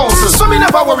Queen's Council, so me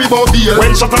never worry about bail.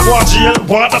 when shot a go a jail,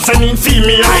 water sending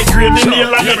female. High grade the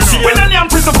nail and the tail. When I am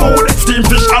prison food, steam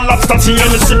fish and lobster tail.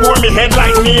 You see boy me head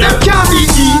like nail. Them can't be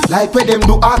eat like where them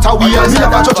do auto wheel. Me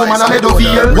have a judge man a head of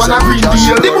heel. One a green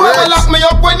deal. The boy will lock me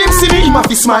up when him see me. Him have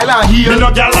to smile and heal. Me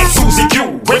no girl like Susie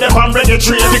Q. When them on reggae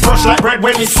tree, they crush like bread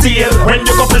when it's stale. When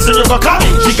you go prison, you go carry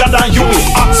bigger than you.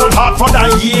 Act so hard for that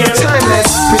year.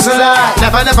 Timeless, prison life,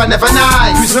 never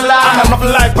nice. Prison life, and I'm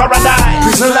nothing like paradise.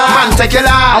 Prison life, man take your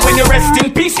life. And when you rest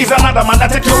in peace, is another man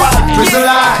that take your life. Prison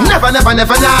life,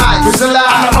 never nice. Prison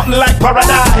life, and I'm nothing like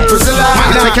paradise. Prison life,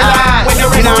 man take your life. When you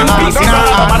rest in peace, is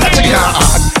another man that take your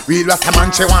life. Real Rasta man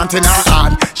she want in her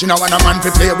heart. She know want a man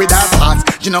to play with her heart.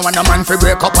 She know want a man to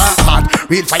break up her heart.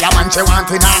 Real fireman she want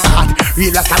in her heart.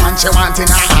 Real Rasta man she want in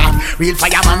her heart. Real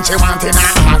fireman she want in her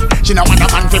heart. She know want a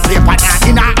man to play with her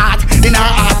in her heart. In her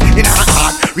heart, in her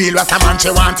heart. Real Rasta man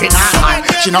she want in her heart.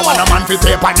 She know want a man to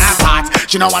play with her heart.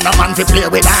 She know want a man to play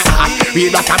with her heart.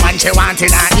 Real Rasta man she want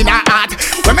in her heart.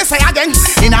 When me say again,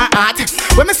 in her heart.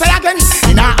 When me say again,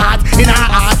 in her heart. In her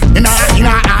heart, in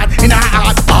her heart, in her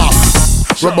heart.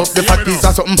 Rub up the fat piece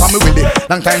of something for me with it.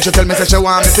 Long time she tell me say she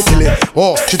want me to kill it.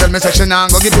 Oh, she tell me say she nah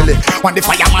go give it. Want the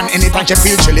fireman anytime she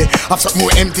feel chilly. Have something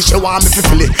more empty she want me to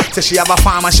fill it. Say she have a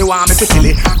farm and she want me to kill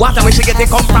it. Water when she get it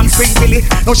come from Spring Valley.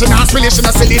 No she not silly, she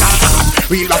not silly in her heart.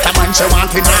 Real Rasta man she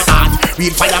want in her heart.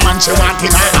 Real fireman she want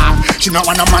in her heart. She no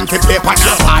want a man to play upon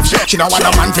her heart. She no want a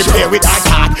man to play with her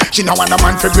heart. She no want a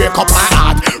man to break up her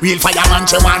heart. Real fireman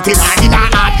she want in her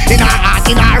heart. In her heart,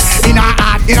 in her heart, in her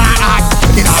heart, in her heart.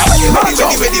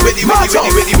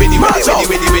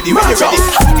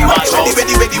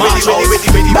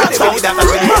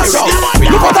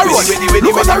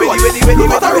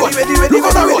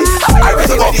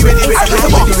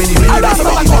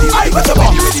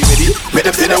 Make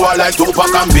them see the wall like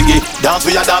Tupac and Biggie. Dance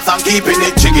with your dance and keeping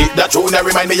it jiggy. That tune that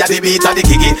remind me of the beat of the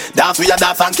kiki. Dance with your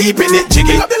dance and keeping it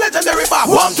jiggy. legendary back.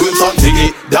 One twin son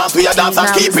Tiggy, dance with your dance and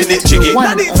keeping it jiggy.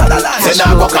 Say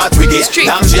now go can't twiggy,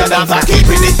 dance with your dance and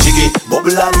keeping it jiggy.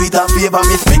 Bubble and with a favor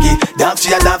Miss Piggy, dance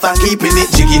with your dance and keeping it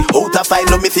jiggy. Out of sight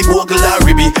no missy bogle and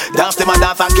ribby, dance them and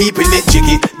dance and keeping it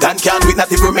jiggy. Dan can't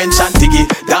witness if we mention Tiggy,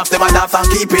 dance them and dance and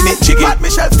keeping it jiggy. But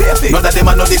Michelle Stacy, none of them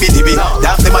are no dibby.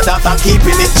 Dance them and dance and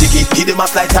keeping it jiggy. Give them a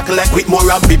slight tackle like with more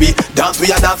and Bibi. Dance with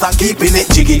your dance and keeping it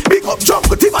jiggy. Big up jump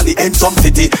go tip on the end some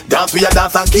city. Dance with your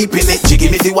dance and keeping it jiggy.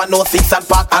 Missy 106 and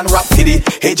Park and Rap City.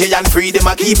 AJ and Free them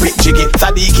a keep it jiggy.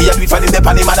 Sadiki a do it for him dep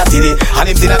on him and a city. And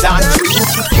him still a dance. Get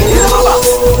them a box,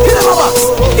 get them a box,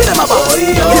 get them a box,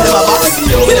 get them a box,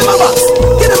 get them a box,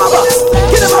 get them a box,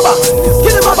 get them a box,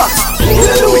 get them a box. Get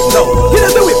them the whip now, get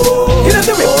them the whip, get them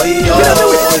the whip, get them the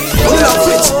whip. Put it on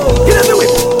switch, get them the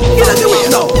whip, get them the whip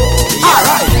now.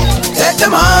 Alright. Take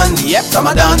them on, yep, some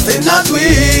are dancing and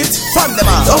tweet. From them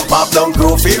on, some pop down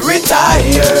crew feel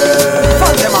retire.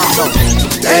 From them on,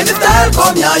 any style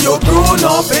come here, you crew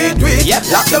no fit with. Yep,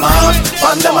 lock them off,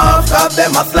 fun them off, cut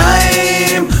them a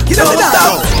slime. Don't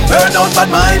stop, burn out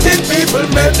bad-minded people,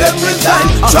 make them resign.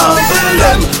 Trample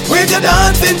them with your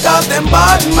dancing, cause them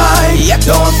bad mind. Yep,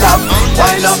 don't stop,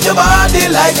 wind up your body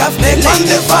like a snake on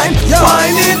the vine.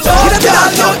 Wind it up,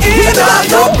 girl, you in and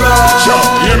you brown.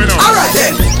 Alright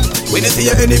then. When you see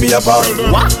your enemy apart,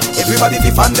 what? Everybody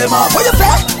be fan them up. What you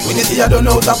say? When you see you don't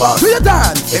know the part, do you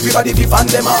dance? Everybody be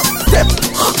fan them up. Step,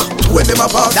 when them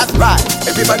apart. That's right.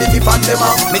 Everybody be fan them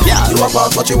up. You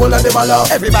apart, but you all of them alone.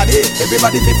 Everybody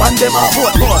be fan them up.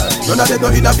 More. None of them know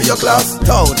enough for your class.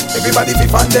 Toad. Everybody be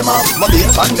fan them up. Money,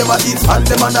 fan them up, east, fan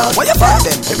them up. What you fan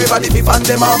them? Everybody be fan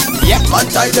them up. Yep.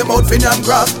 Man tie them out, fin and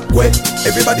grass. Wait.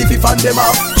 Everybody be fan them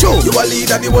up. True. You a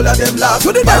lead and the whole of them laugh.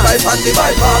 To the bye-bye, fan the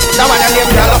bypass. Now I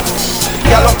name Gallop.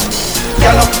 Gallop,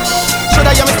 gallop. Should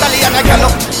I hear me stallion a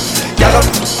gallop? Gallop,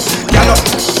 gallop,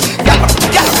 gallop,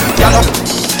 gallop,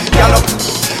 gallop,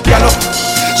 gallop.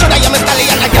 Should I hear me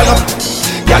stallion a gallop?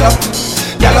 Gallop,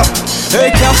 gallop. Hey,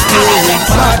 Cashflow,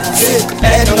 mad, sick,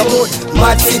 head on the wood,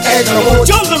 mad, sick, head on the wood.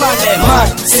 Jungle man,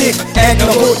 mad, sick, head on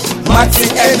the wood, mad,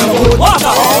 sick, head on the wood.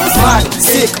 Waterhouse, mad,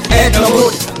 sick, head on the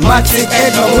wood, mad, sick,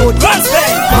 head on the wood.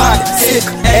 Mad, sick,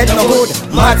 head on the wood,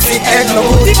 mad, sick, head on the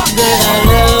wood. Girl, I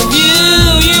love you,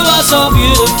 you are so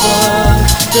beautiful.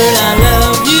 Girl, I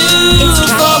love you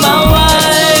for my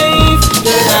wife.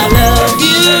 Girl, I love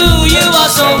you, you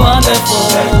are so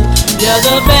wonderful. You're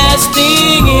the best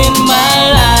thing in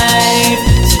my life.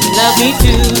 So love me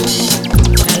too,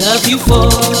 I love you for.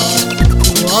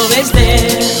 You're always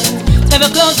there, never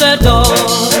close the door.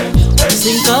 Always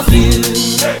think of you,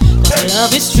 cause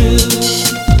love is true.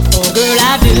 Oh girl,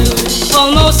 I do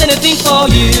almost anything for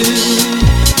you.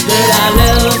 Girl, I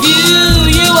love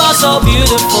you, you are so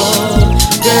beautiful.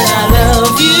 Girl, I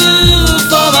love you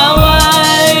for my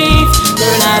wife.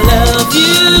 Girl, I love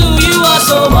you, you are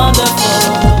so wonderful.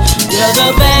 You're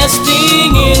the best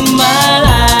thing in my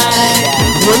life.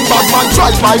 When bad man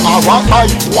drive by, I walk by.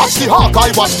 Watch the hawk,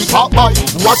 I watch the top by.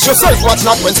 Watch yourself, watch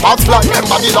not when sparks fly.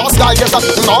 Remember the last guy get that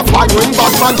off by. When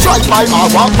bad man drive by, I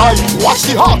walk by. Watch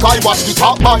the hawk, I watch the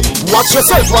top by. Watch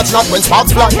yourself, watch not when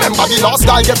sparks fly. Remember the last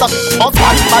guy get that off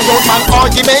by. My old man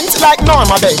argument like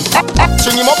Norma Ben.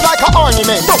 String him up like an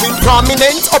ornament. Going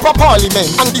prominent up a parliament.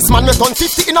 And this man met on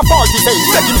 50 in a 40 cent.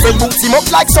 Let him friend boots him up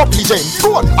like supplicant.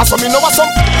 Go on, as some you know what some.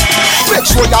 Make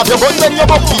sure you have your gun when you're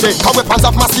about to them. Cause weapons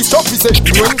of mass destruction.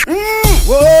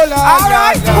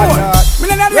 Alright, good.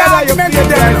 Millionaire argument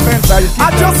today. I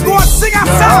just go and sing a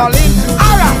song.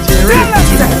 Alright, tell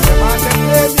us that.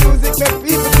 Music make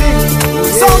people sing.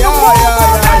 So you go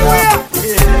that way.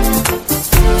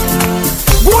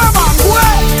 Go man, go.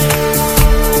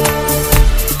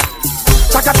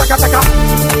 Chaka, chaka, chaka.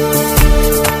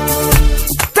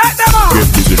 Take them out.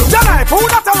 Janai, who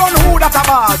that a run, who that a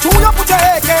ball? Who you put your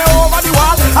AK over the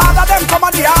wall? All of them come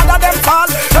and the all of them fall.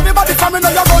 Everybody from me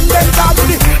know you run them down to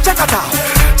the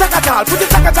chaka-tal. Put the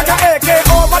chaka-chaka AK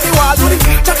over the wall. To the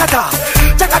chaka-tal.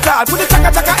 Put the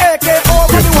chaka-chaka AK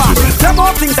over the wall. Them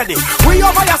all things that we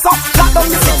over your soft, lock down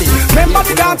the city. Remember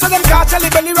the dance of them Kartel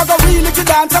belly, we go really to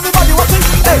dance. Everybody watching,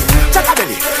 hey, chaka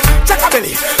belly.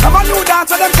 Have a new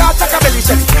dance of them called chaka belly,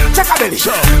 chaka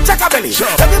belly.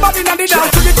 Everybody in the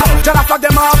dance to the top. Jala flag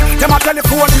them up, them a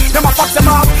telephone, them a fax them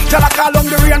up. Jala call on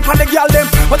the rain for the girl them.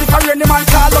 But if I rain the man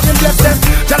call on him bless them.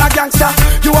 Jala gangster,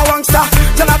 you a wangster.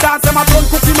 Jala dance them a turn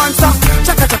cookie monster.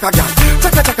 Chaka girl,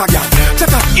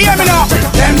 chaka. Hear me now.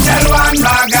 Them tell one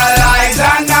bag of lies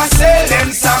and I sell them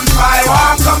some pie.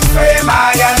 Walk come fame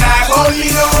I and I only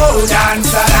know dance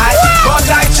alike. But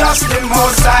I trust the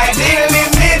most high, the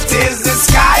limit is the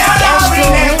sky. And I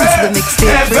will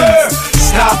never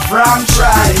stop from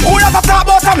trying. Who that a talk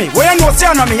about me? Where you know say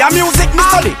on me, a music me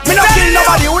study. Me no kill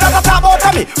nobody, who that talk about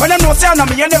me? When them no say on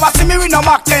me, you never see me with no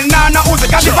Mac 10, nah, no Uzi.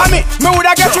 Cause if I me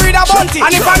woulda get rid of Bunty. And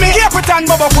if I me, here pretend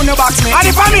Bubba couldn't box me. And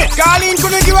if I me, Carlene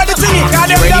couldn't give her the thing. Cause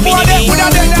they woulda bought them,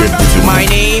 woulda done. My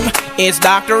name is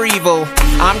Dr. Evil.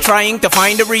 I'm trying to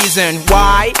find a reason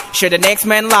why should the next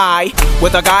man lie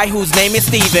with a guy whose name is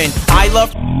Steven. I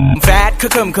love fat,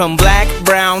 cucumber, black,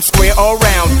 brown, square or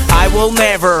round. I will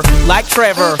never, like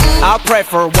Trevor, I'll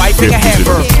prefer wiping a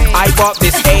heifer. I bought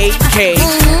this AK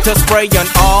to spray on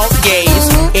all gays,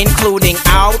 including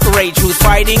Outrage, who's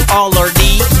fighting all our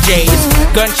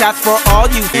DJs. Gunshots for all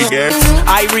you figures.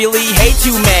 I really hate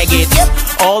you maggots.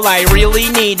 All I really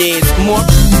need is more.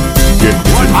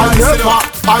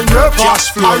 I never,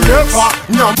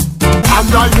 no,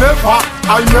 and I never,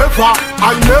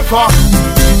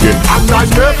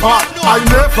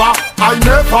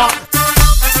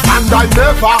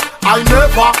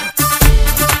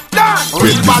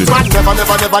 real bad man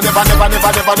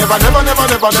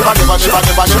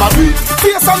never be.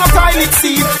 Face on a toilet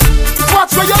seat.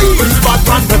 Watch where you eat. Real bad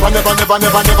man never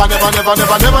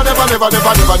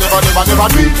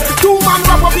be. Two man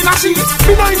wrap up in a sheet.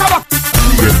 Me know in a back.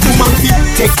 Two man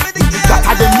take that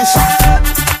are the mission.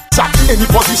 Chat any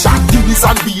position, this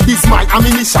and be this my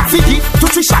ammunition. Fit it to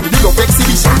tuition, the love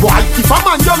exhibition. Why, if a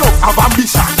man you love have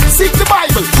ambition, seek the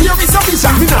Bible, here is a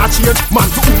vision. Me not change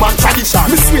man to woman tradition.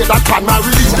 Me swear that pan my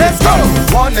religion. Let's go!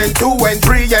 1 and 2 and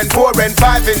 3 and 4 and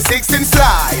 5 and 6 and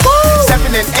slide. 7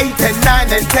 and 8 and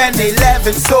 9 and 10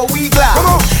 11, so we glide.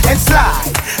 Come on. And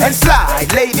slide, and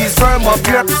slide. Ladies firm up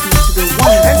here. And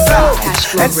slide,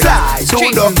 and slide.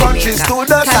 To the punches, to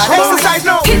the side. Exercise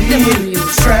now. Inhale.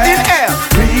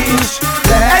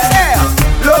 Exhale.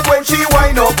 Look when she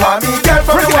wind up on me. Girl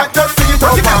from the white just see it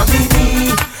up on me.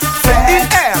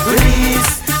 Inhale.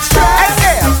 Release.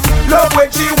 Exhale. Look when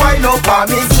she wind up on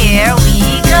me. Here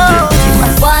we go.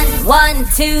 1,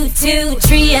 2, 2,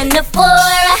 3 and the 4.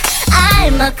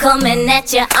 I'm a coming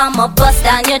at ya, I'ma bust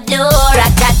down your door. I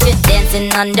got you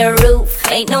dancing on the roof,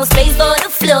 ain't no space for the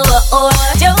floor. Or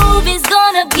Job is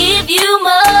gonna give you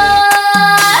more.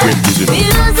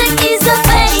 Music is a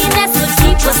pain, that's what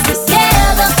keeps us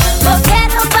together.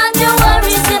 Forget about your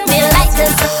worries and be light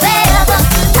as a feather.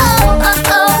 Oh, oh,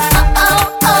 oh, oh,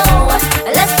 oh, oh.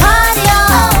 Let's party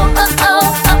on. Oh, oh,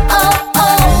 oh, oh, oh,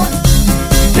 oh.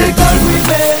 Because we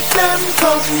make them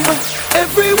come.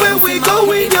 Everywhere we go,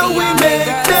 we know we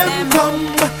make them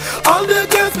come. All the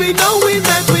girls we know we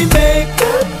make them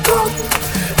come.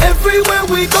 Everywhere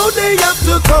we go, they have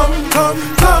to come.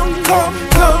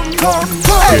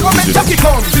 Hey, I make Jackie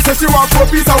come. She says she wants for a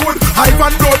piece of wood.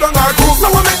 Ivan blow down her coop.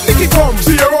 Now I make Nikki come.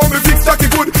 She hear how me fix Jackie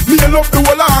good. Me and love the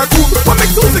whole of her coop. I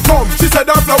make Susie come. She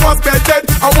said her flowers bed dead.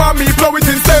 I want me blow it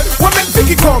instead. I make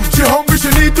Vicky come. She hungry,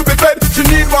 she need to be fed. She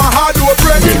need one hard to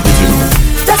bread.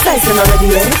 That size them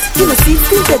already yet. You know see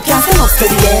still dead can't stand up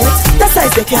steady yet. That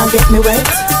size they can't get me wet.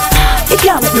 It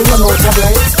can't make me run out of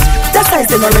breath. That size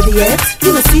them already yet.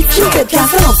 You know see still dead can't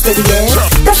stand up steady yet.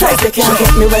 That size they can't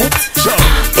get me wet.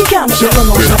 It can't make me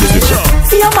run out of breath.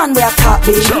 See a man where I can't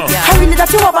be. I really that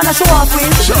you have and I show off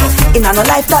with. In a no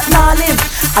life that nah live.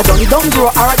 I don't grow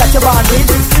or that you born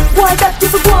with. Why that if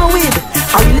you go on with?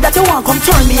 I really that you want come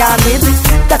turn me on with.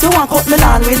 That you want cut me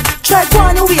on with. Try go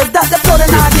on your ways that the flood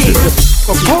and I did.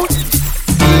 You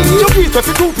beat with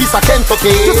 2 piece of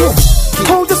Kentucky.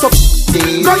 Hold this up.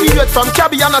 Graduate from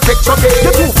Cabby and a tech chucky.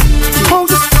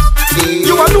 Hold this.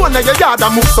 You alone in your yard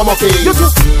and move some okay.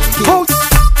 Hold.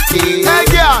 Hey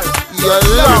girl, you're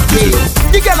lucky.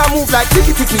 The girl a move like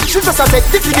ticky ticky. She just a take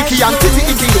ticky ticky and titty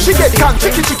icky. She get can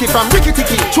chicky chicky from Ricky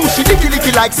Ticky. True she licky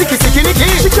licky like sicky sicky nicky.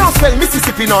 She can't spell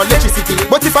Mississippi nor electricity.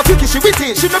 But if I picky she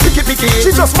witty, she no picky picky.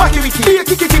 She just wacky wicky. Be a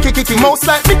kicky kicky kicky. Mouse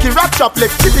like Mickey rap chop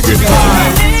left chippy chippy.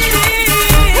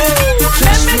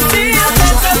 Let me see your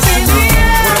hands up in the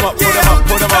air. Put them up,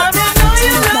 put them up.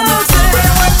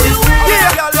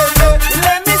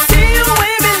 Let me see you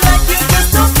waving like you just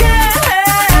don't care.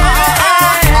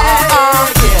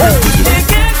 Hey,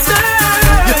 gangster.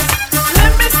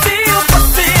 Let me see you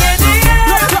pussy in the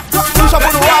air. Push up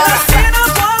on the wall. Skin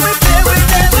up while we play with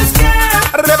never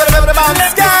scared. Let me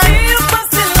see you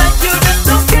pussy like you just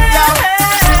don't care.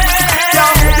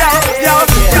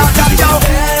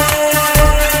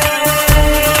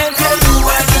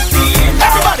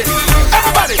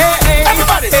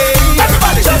 Everybody.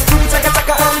 Just do chaka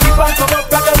and keep on come up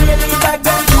like a really like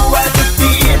them. Do what you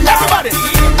feel. Everybody.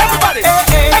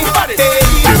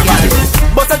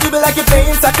 But I dribble like you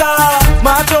playing soccer.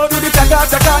 Macho do the chaka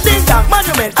ding dong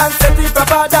monument and set the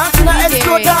proper dance in a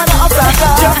explode down a Osaka.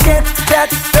 Just get that,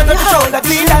 turn on the shoulder,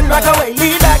 clean that, rock away,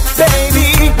 lead that,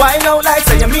 baby. Why no like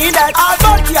say you mean that? I'll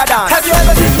bump your dance. Have you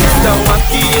ever seen that? Mr.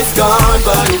 Wacky is gone,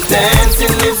 but his dancing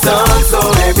lives on. So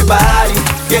everybody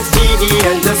get giddy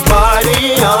and just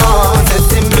party on.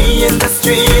 Testing me in the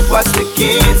street, watch the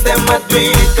kids, them a do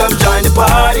it. Come join the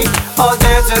party, all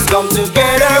dancers come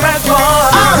together as one.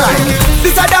 Alright,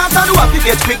 this a dance on the wacky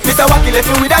get quick. Mr. Wacky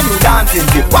left me with a new dancing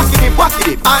dip. Wacky dip,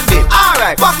 and dip.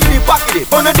 Alright, wacky dip,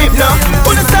 on a dip now.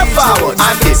 On a step forward,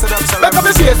 and dip. Back up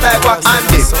the face like wax, and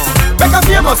dip. Back up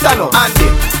famous stand up, and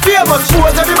dip. Famous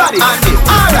shows everybody, and dip.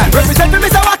 Alright, represent me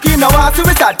Mr. Wacky now. I see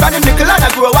we start from the nickel and I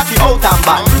grow Wacky out and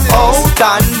back. Out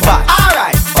and back.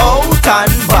 Alright, out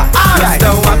and back. Alright,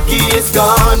 Mr. Wacky is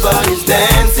gone, but his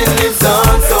dancing lives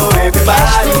on. So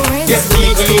everybody get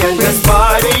giddy and just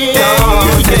party on.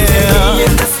 Me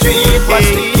in the street, watch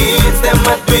the kids, them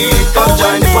a do it. Come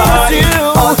join the party,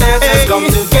 all dancers come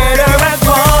together as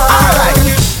one. Alright,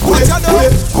 pull it.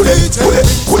 What you say?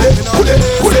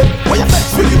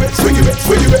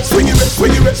 Swing it.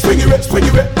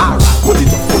 Alright, put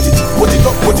it up.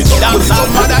 Dance all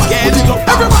mad again.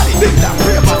 Everybody, sing that.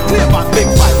 Play back, big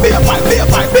fight, bear fight.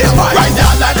 Right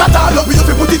there like a tall up, we have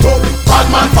to put it up. Bad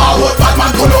man forward, bad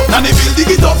man pull up. Now the bill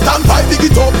dig it up, stand five, dig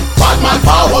it up. Bad man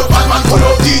forward, bad man pull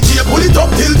up. DJ pull it up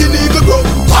till the nigga grow.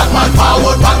 Bad man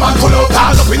forward, bad man pull up.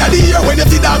 Tall up inna the air when you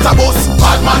see dance a bus.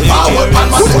 Bad man forward, bad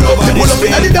man pull up. Pull up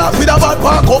inna the dance with a bad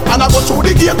park up, and I go through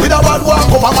the gate with a bad walk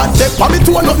up. A man step for me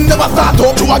too, nothing never start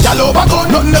up. To a gal over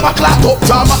gun, nothing never clat up.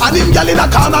 Drama and him gal in a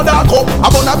corner dark up. I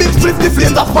burn a big split, the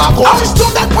flames that spark up. I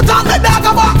stood that put on the dog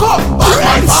a back up. Bad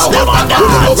man forward, bad man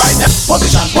pull up. Right there,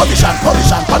 position. On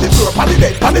the floor, on the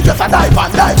bed, on the dresser, dive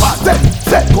on.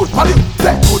 Set good, on the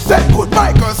set good,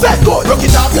 Michael, set good. Rock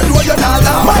it off, you know you're not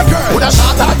now. My girl, with a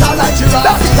shot at all like giraffe.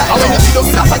 I when you see them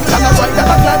in a cycle and a right, that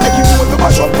a climb, make you move to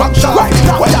mash up, rock shot. Right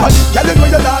now, girl, you know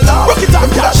you're not now. Rock it off,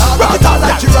 with a shot at all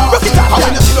like giraffe. I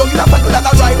when you see them in a cycle and a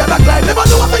right, that a climb, never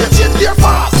know after you change gear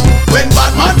fast. When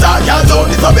bad man talk, y'all don't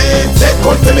disobey. Set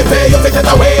good for me pay, you take it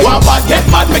away. One bad get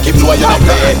mad, make him know you're not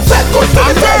playing. Set good for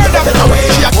me pay, you take it away.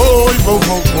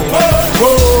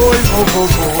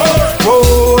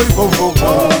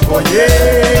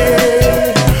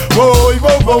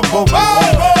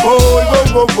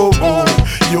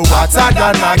 You hotter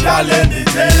than a gal any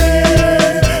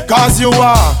day. Cause you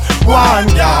are one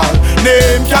gal,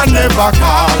 name can never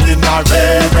call in a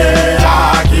very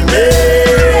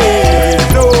argument.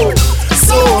 No,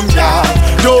 some gal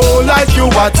don't like you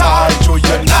at all, so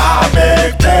you not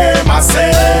make them a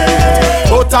say.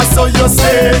 But I saw you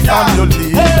say from your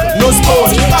leave, no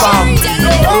spoon from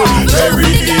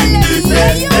very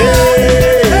independent.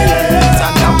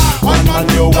 And now one man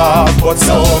you have, but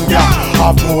some gal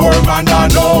have more man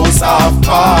than house of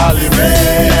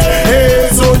parliament. Hey,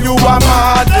 so you are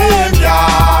mad them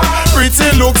gal,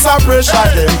 pretty looks a pressure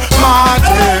them, mad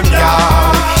them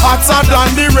gal, hotter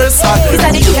than the rest of them.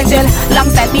 This is the angel,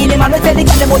 alongside me, the man will tell the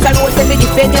girl them out the road, say we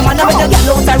defend them. And now when the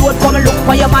girl out the road, come and look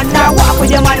for your man, now walk with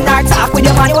your man, now talk with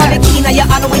your man. You want the key in your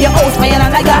hand with your house, man,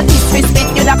 and I got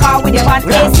disrespect you the car with your man.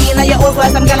 AC in your house, where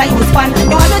some girl I use fun.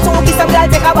 You want the two kiss some girl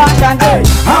take a bath and hey,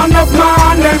 enough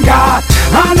man them got,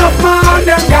 enough man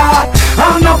them got,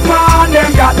 enough man them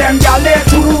got, them gal they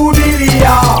 2 billion.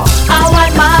 I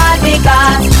want my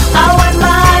niggas, I want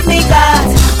my niggas,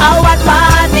 I want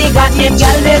my niggas, them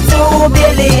gal they 2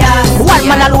 billion. One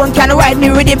man alone can ride me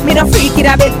rhythm, me no freak in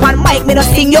a bed pan mic, me no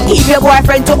sing. You keep your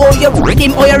boyfriend to hold your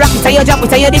rhythm, or you rock it, or you jump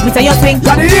it, or you dip it, or you swing.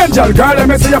 Got the angel girl, let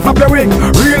me see you flap your wing.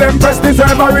 Real impress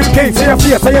deserve a real king. See your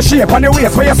face, see your shape, and the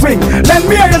waist where you swing. Let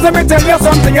me hear you, let me tell you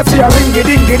something. You see a ringy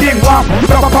dingy ding, wow.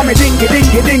 Drop up on me dingy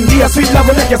dingy ding. Be a sweet love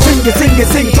will make you sing, too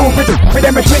pretty. For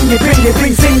them me swing,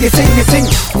 sing.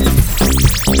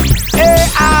 Hey,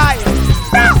 I.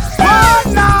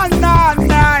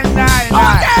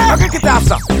 Okay, get off,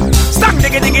 sir. Stang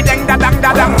diggy diggy ding da dang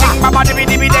da dang ding ba ba dibby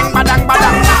dibby ding ba dang ba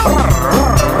dang.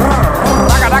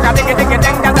 Daga daga diggy diggy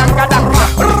ding da dang da dang.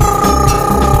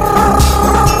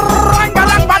 Ba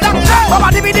dang ba dang. Ba ba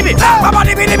dibby dibby.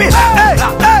 Hey.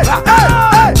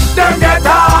 Them get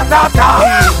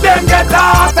Them get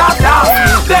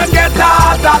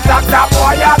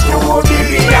boy a 2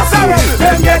 billion.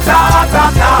 Them get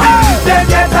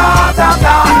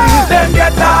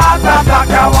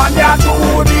one ya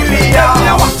 2 billion.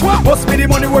 Must be the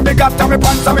money when me got on me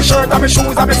pants and me shirt and me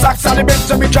shoes and me socks and the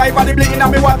Benz and me drive and the bling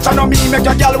and me watch and me make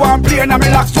a gal want play and me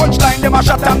lock switch line them a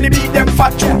shot and me beat them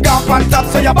fat tune gone on top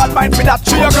so you bad mind for that.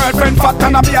 Show your girlfriend fat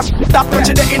and a be a that when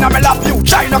she dey in and me lap you.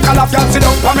 Try no call off y'all sit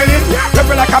down for me in.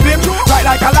 Rebel like a bim, ride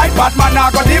like a light, bad man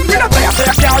now got him. Me not say you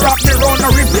can't rock me round the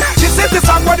rim. This is the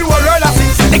song where the whole world a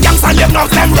sing. the gangs and them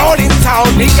knocks them rolling town.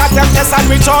 We got them test and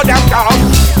we throw them down.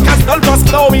 Castle just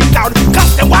slowing down.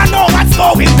 Cause they wanna know what's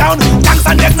going down. Gangs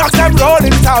and them knocks them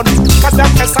rolling town. Cause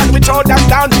them test and we throw them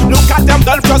down. Look at them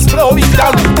girls just flowing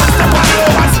down. Cause they wanna know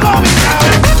what's going down.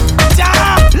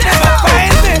 Yeah, never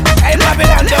find me. Hey,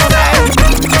 Babylon, don't lie.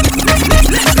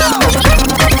 Let's go.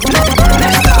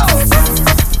 Let's go.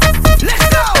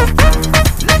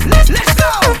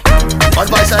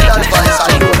 Advice and advice,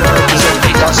 I know the represent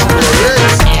Cashflow.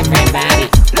 Everybody,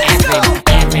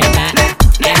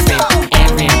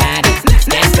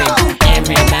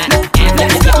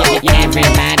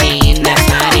 everybody in the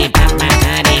party, pop my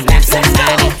body, grab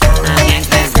somebody. All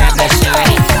gangsters grab the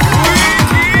shorty.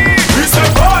 We say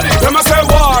party, them a say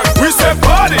war. We say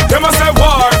party, them a say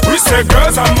war. We say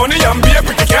girls and money and be a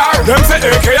pretty car. Them say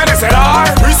AK and they say R.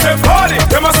 We say party,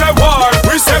 them a say war.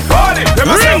 We say party, them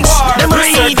a say war.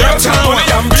 We say girls and money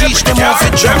and be a pretty car.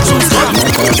 Them choose good.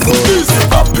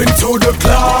 Up into the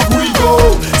club we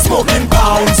go, smoking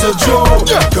pounds of Joe.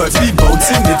 Girls be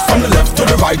bouncing it from the left to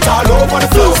the right, all over the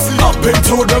floor. Up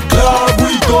into the club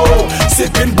we go,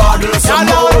 sipping bottles of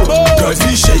more. Girls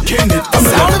be shaking it from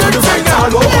the left to the right,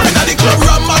 all over. Inna the club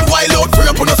ram and wild out, free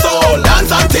up on the soul. Dance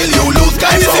until you lose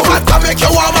control. This is what can make you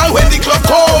warm and when the club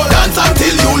cold. Dance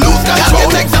until you lose control.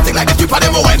 Can't get exotic like the stripper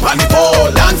them who wine pon the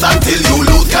pole. Dance until you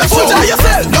lose control. Put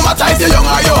yourself, no matter if you're young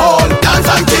or you're old. Dance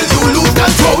until you lose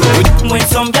control. When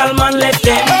some gal man left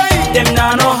them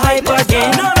nah no hype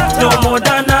again. No more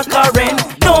than a current.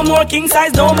 No more king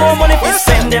size, no more money for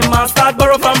spend. Them man start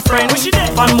borrow from friends.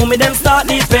 On mommy them start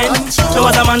depend. No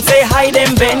other man say hi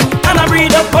them bend. And I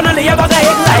breed up on a lay about the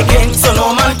head like him. So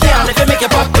no man can if you make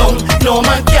it pop down. No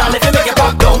man can if you make it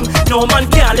pop down. No man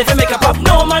can if you make it pop.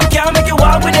 No man can make you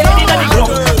walk with the head in the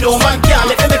ground. No man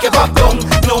can if you make it pop down.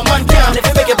 No man can if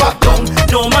you make it pop down.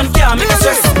 No man can make it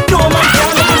stress. No man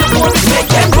can make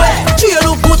them wet. You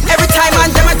look good every time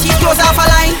and them a keep close off a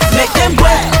line. Make them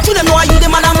wet. To them know you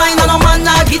them man a mine and no man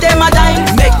a give them a dime.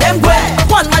 Make them wet.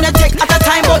 One man a take at a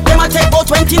time but them a take about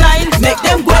 29. Make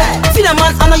them wet. See them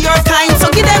man honor your kind so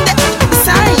give them the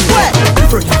sign. Wet.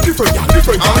 Different, different.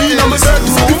 I mean I'm a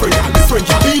bedroom. Different.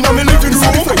 I mean I'm a living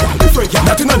room. Different.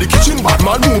 Nothing in the kitchen but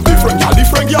man move. Different.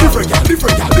 Different.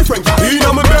 In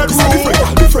I'm a bedroom.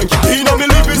 Different. In I'm a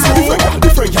living room.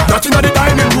 Different. Nothing in the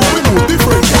dining room. We move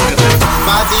different.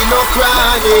 Body no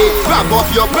cranny. Grab up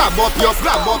your.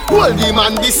 Hold the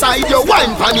man beside you.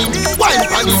 Wine panny.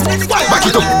 Back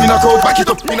it up in a crowd. Back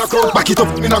it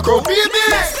up in a crowd. Baby.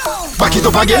 Back it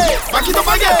up again.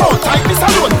 Oh, time is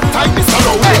alone.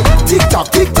 Hey, tick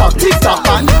tock, man. Tick tock,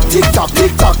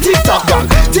 girl.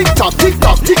 Tick tock.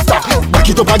 Back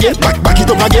it up again.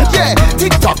 Yeah.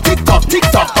 Tick tock, man. Tick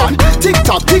tock, girl.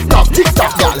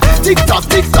 Tick tock.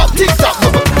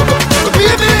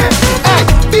 Baby, hey,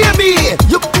 baby,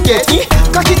 you get me?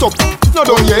 Cock it up. No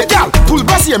done yet, girl. Pull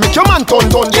bass here, make your man turn,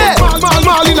 yeah.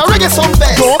 Mal in a reggae song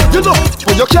best. Go, you know,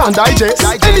 when you can't digest.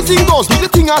 Anything goes, do the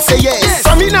thing I say yes.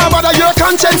 So me now bother your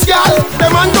conscience, girl. The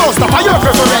man don't stop at your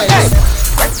preference. Hey.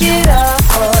 Back it up,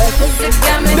 boy, 'cause you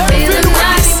got me feeling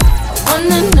nice. I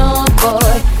wanna know,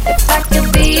 boy, if I could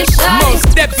be your shawty.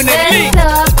 Most definitely. Set it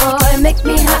up, boy, make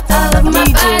me hot all of my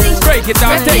body. Break it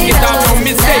down, take it down, don't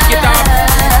mistake it down.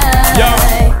 Yo.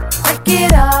 Back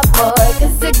it up, boy,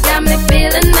 'cause you got me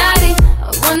feeling naughty. I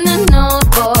wanna know,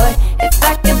 boy, if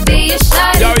I could be your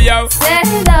shawty. Yo. Set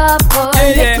it up, boy,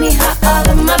 make me hot all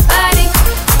of my body.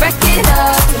 Back it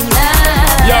up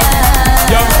tonight.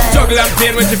 Yo, juggle and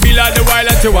pain when you feel all the while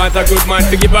that you want a good man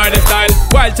to give her the style.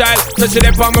 Wild child, touch it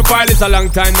up on my file. It's a long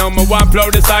time now, me want blow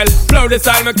the style.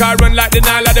 My car run like the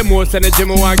Nile of the most energy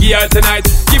me want give her tonight.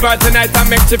 Give her tonight and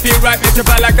make you feel right. Make you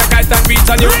fly like a kite and reach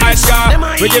on your ice car.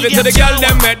 We give it to the girl,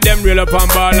 them make them reel up on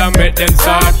ball and make them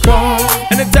start call.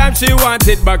 Anytime she want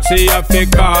it back, she have to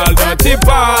call. Dirty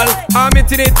ball, I'm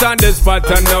hitting it on the spot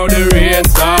and now the rain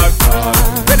start fall.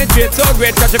 Penetrate so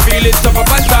great, cause you feel it tough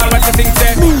up and tall. What you think,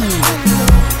 say?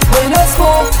 When I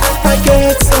smoke, I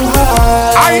get so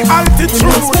high. High altitude. It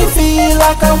makes me feel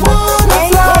like I wanna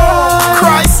fly.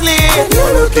 Chrysler. And you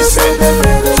look the same in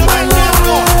my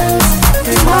eyes.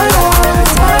 In my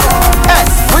eyes.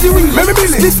 What do you mean?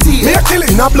 This tea, me a kill it.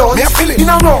 In a blood, me a feel it. In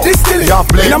a row, this still it.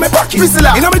 In a me pocket,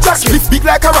 Sizzla. In a me jacket, lift big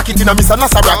like a rocket. In a me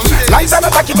sanasa rocket. Lights and a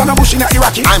jacket and a bush in a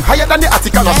Iraqi. I'm higher than the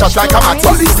attic and a shot like a mat.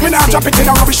 Police me now drop it in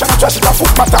a rubbish and a trash it. A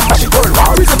footpath and dash it all.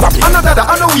 Wow, is it happy? And a dada,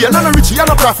 and a wheel, and a richie, and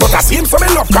a profit. But I see him so me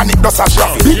love chronic, does a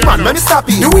shop. Big man, me stop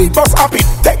it. The weed bus up it.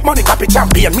 Take money, copy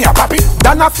champion, me a pop it.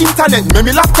 Dan off internet,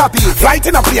 me laptop it. Flight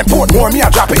in a plane, port more, me a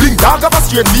drop it. Bring dog of a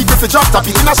straight league if you drop top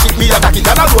it. In a shit, me a duck it,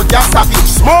 and a road, can't stop it.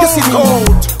 Smoke, you see me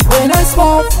out. When I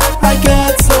smoke, I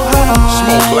get so high.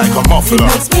 Smoke like a muffler.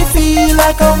 It makes me feel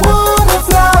like I wanna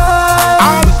fly.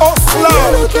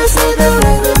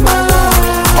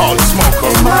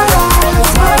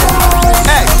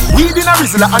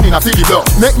 regular and in a Philly blow.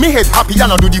 Make me head happy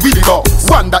and I do the willy go.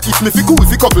 Wonder if me fi cool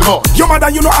fi couple more. Your mother,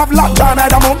 you know, have lockdown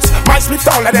either months. My split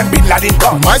taller than Bin Laden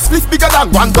gun. My split bigger than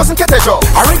 1 dozen ketchup.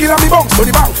 I regular me bounce to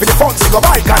the bank for the funds. Go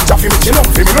buy ganja for me chill out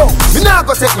for me low. Me nah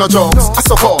go take no drugs. I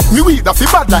sucker. Me weed that fi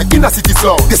bad like inner city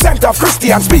slow. The center of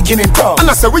Christian speaking in tongues. And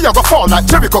I say we a go fall like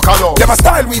Jericho Calo. Them a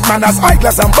style weed man as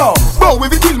eyeglass and bomb. Bow we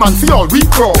kill man fi all we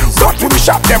grow. Got to be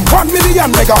shot them 1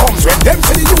 million mega homes. When them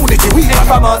to the unity we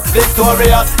infamous,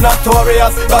 victorious,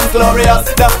 notorious, done glorious.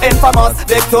 Them infamous,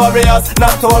 victorious,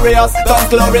 notorious, done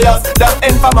glorious. Them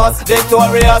infamous,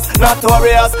 victorious,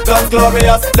 notorious, done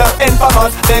glorious. Them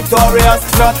infamous, victorious,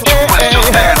 notorious.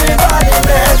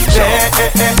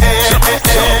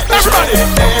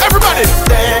 Everybody.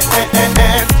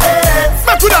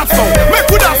 Make we dance now. Make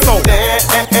we dance now.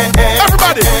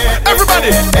 Everybody.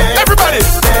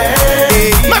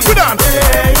 Make we dance.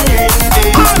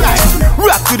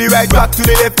 Rock to the right, rock to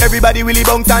the left. Everybody really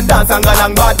bounce and dance and go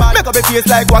along bad. Make up a face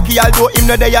like Wacky, although him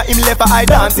no there, him left a eye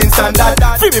dancing standard.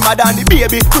 Free me mad and the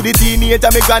baby to the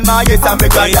teenager, me grandma, yes and me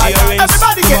granddad.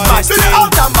 Everybody get mad to the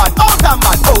out and bad, out and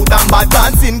bad, out and bad.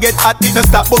 Dancing get hot, it no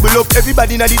stop bubble up.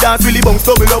 Everybody na the dance really bounce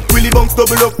double up, really bounce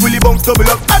double up, really bounce double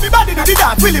up. Everybody na the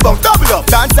dance really bounce double up.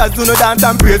 Dancers do no dance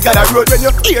and praise God a road. When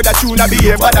you hear that tune a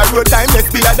behave, bad a road time.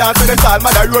 Let's be a dance when it's all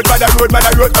mad a road, mad a road, mad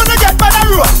a road. Gonna get mad a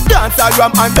road. Dance all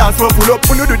ram and dance from full up.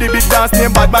 Uno do the big dance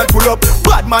name bad man pull up.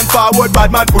 Bad man forward,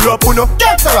 bad man pull up. Uno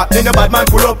get a rap, then the bad man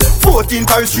pull up. 14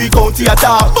 Paris Street County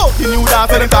attack. Bout the new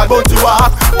dance when them talk bout you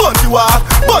walk, bout you walk,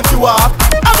 bout you walk.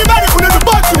 Everybody uno do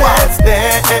bout you walk.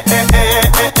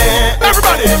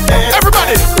 Everybody.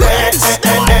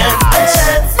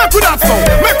 Make we dance now.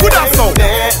 Make we dance now.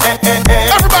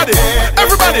 Everybody.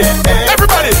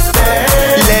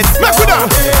 Let's make we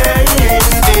dance.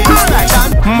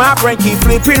 My brain keep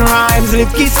flipping rhymes, lip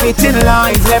keep spitting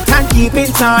lines, left hand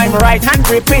keeping time, right hand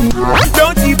gripping.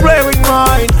 Don't you play with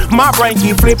mine. My brain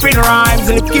keep flipping rhymes,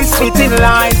 lip keep spitting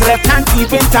lines, left hand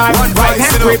keeping time, right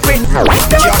hand gripping.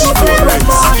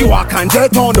 You walk and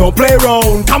jet on, don't play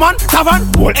round. Come on, tavern,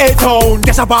 whole 8 town.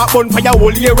 Just about bonfire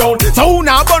whole year round. So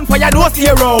now bonfire no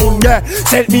stay round. Yeah,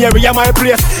 set me area my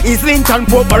place. Is Lincoln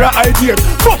Pope or a idea.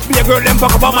 Fuck me a girl them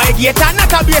fuck up on my gate. And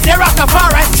not a base, a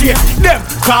Rastafari straight. Them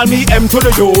call me M to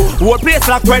the U. Whole place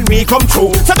locked when we come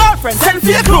through. So girlfriend, send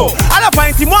for your crew. And I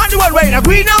find him want the one wearing a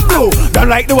green and blue. Don't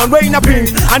like the one wearing a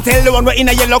pink. And tell the one wearing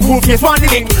a yellow cool face want the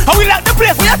link. How we like the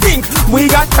place where you think. We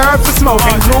got herbs to smoke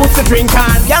and fruits to drink.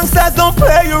 And youngsters don't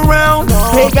play around.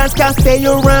 Pagans can't stay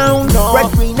around.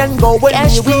 Red, green and gold with me.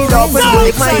 We love and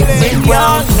make my head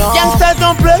round. Youngsters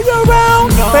don't play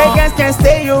around. Pagans can't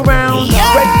stay around.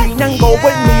 Red, green and gold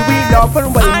with me. We love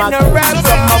and wave my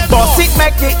boss. It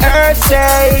make the earth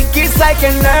shake. It's like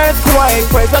an earthquake.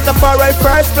 Praise Rastafari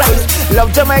first place.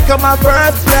 Love Jamaica my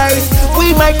birthplace.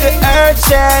 We make the earth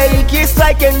shake. It's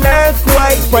like an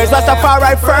earthquake. Praise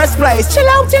Rastafari first place. Chill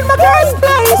out in my girl's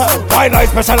place. While I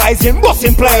specialize in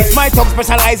busting place. My tongue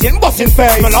specialize in busting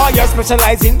face. My lawyer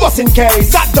specialize in busting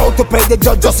case. Got down to pay the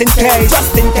judge just in case.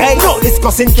 Just in case. No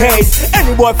discussing case.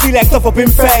 Any boy feel like tough up in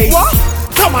face. What?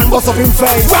 Come on, bust up in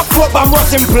face. Rock up and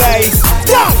rush in place.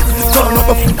 Done. Turn up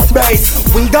the bass.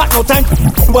 We got no time to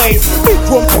waste. Big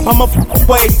room, I'm a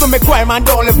waste. So make crime and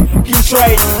don't let fucking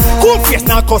trade. Cool face,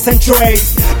 now concentrate.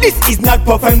 This is not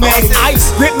perfect maze. I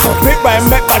grip my grip by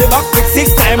make body back with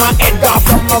 6 times and head off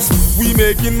from us. We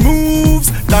making moves,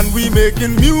 then we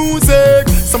making music.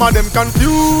 Some of them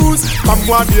confused. Come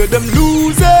one hear them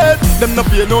lose it. Them not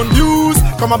pay no news.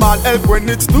 Come about help when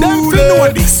it's too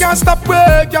late. Can't stop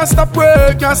way, can't stop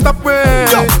way, can't stop way.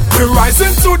 Yo, we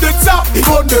rising to the top, he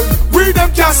on them. We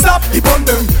them can't stop, he on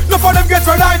them. No for them get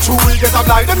red eye, true we get up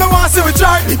like them. No want see we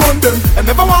try, he on them. And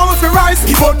never want us to rise,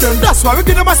 he on them. That's why we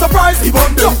give them a surprise, he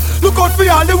on them. Look out for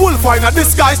all the wolf wine at the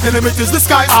skies. Tell them it is the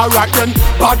sky, alright then.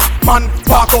 Bad man,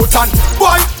 walk out and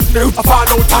boy, they a fall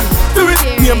out and do it,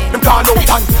 name them call out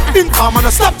and inform and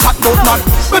a slap chat out man.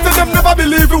 Better them never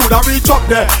believe you would have reach up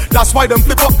there. That's why them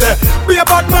flip up there. Be a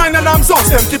bad mind and I'm so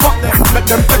them keep up there. Let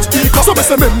them touch the cup. So me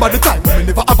remember the time when me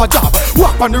never have a job.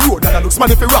 Walk on the road and I looks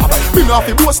man if you rob. Me not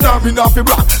fi boast now, me not fi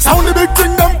brag. Sound the big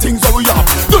thing, them things that we have.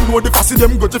 Don't know the fussy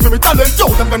them good if me talent. Yo,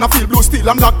 them gonna feel blue steel,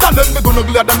 I'm not talent. Me gonna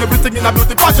glad and everything in a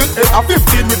beauty pageant. At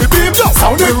 15 with the beam, just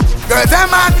sound it. Girls them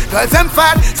mad, girls them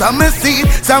fat. Some is see,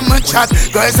 some is chat.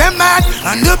 Girls them mad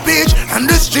on the beach, on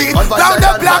the street, round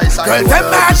the block. Girls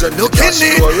them mad, looking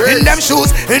neat in them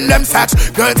shoes, in them socks.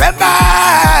 Girls them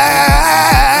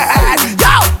mad.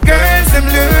 Yo, girls them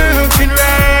looking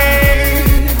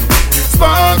right,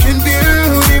 sparking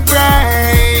beauty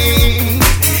bright.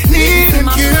 Need them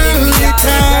cutie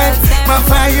tight, my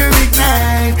fire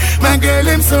ignite. My girl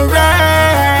I'm so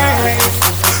right.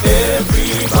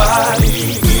 Every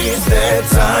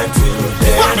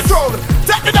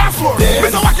score. We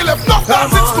know what you left, knock down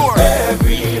 6 score.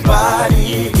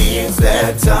 Everybody, it's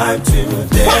that time to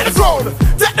dance. Find the crowd,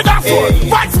 take the dance floor,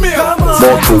 fight me. Come on,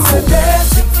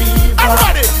 dancing fever.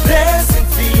 Everybody, dancing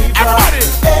fever. Everybody,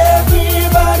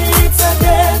 everybody, it's a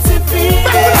dancing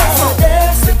fever.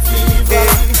 Dancing fever,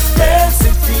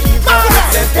 dancing fever.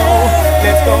 Let's go,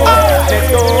 let's go, let's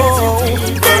go.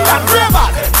 Big and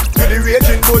Greyman, do the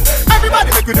raging good. Everybody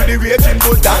make we do the raging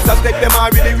good. Dancers take them all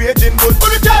with the raging good. Put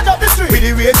the charge up the street with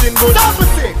the raging good. Dance with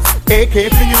 6, AK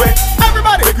fling you way.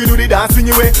 Everybody make we do the dance swing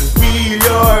you way. Wheel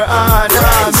your hand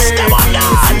and make me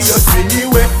see you swing you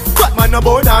way. Cut man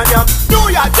about Aidonia, New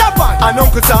York, Japan, and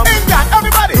Uncle Sam, England.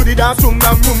 Everybody do the dance room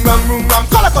ram,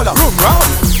 color, room round.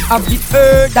 Have you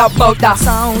heard about that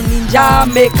sound in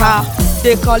Jamaica?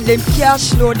 They call them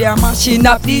Cashflow, they're mashing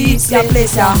up this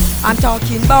place. I'm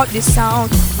talking about the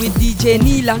sound with DJ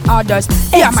Neil and others.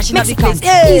 They are mashing up the place.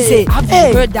 Easy, have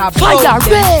you heard that? Fire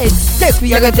red. Take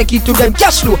we are gonna take it to them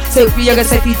Cashflow. Say we are gonna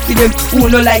set it to them who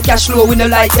no like Cashflow, we no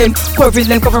like them. Covering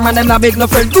them, government them not beg no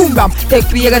friend. Boom ram. Take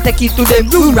we are gonna take it to them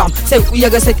boom ram. Say we are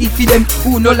gonna set it for them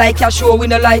who no like Cashflow, we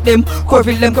no like them.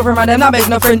 Covering them, government them not beg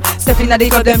no friend. Stepping at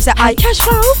the door them say I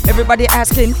Cashflow. Everybody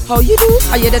asking how you do.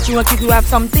 I hear that you want to have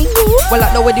something new. Well,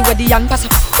 I know where the young pass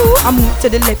up. I move to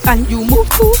the left and you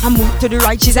move too. I move to the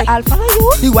right, she say I'll follow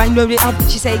you. The wine where we up,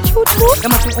 she say cute too.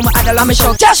 The man from Adela, me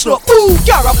show Cashflow. Ooh,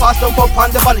 you're a fast jump up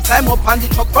on the valley, climb up on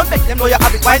the truck front, make them know you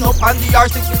have it. Wine up on the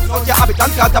R6, cause you have it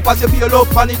and can't pass your feel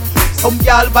up on it. Some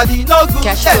girl body no good,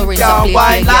 them can't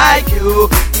wine like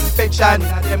you. Infection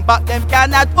in them back, them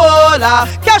cannot pull her.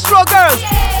 Cashflow girls,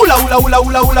 hula hula hula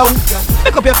hula hula hula.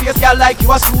 Make up your face, girl, like you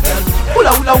a soup.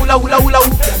 Hula hula hula hula hula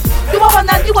hula. You want one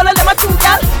and you want them a two,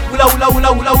 girl. Hula hula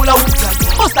hula hula hula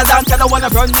hula. Most of them don't wanna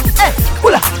run you. Hey,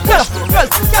 hula, girls,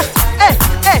 hey,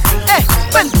 hey, hey.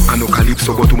 I know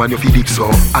calypso, go to man your feet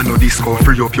so. I know disco,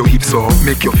 free up your hips so.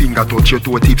 Make your finger touch your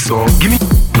toe tips so. Give me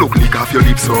plug lick off your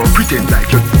lips so. Pretend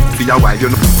like you for a while, you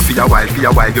know. For a while,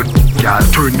 you girl.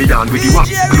 Turn me on with the wap.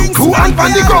 Look who and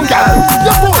on the ground,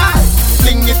 girl.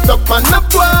 Fling it up and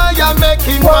up while you make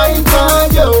him wine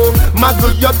for you.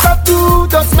 Muggle your tattoo,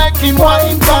 just make him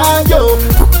wine for you.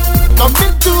 Come me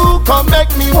too, come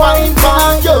make me wine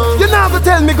for you. You never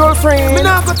tell me girlfriend, me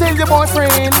never tell your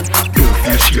boyfriend. Don't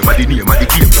feel shame of the name of the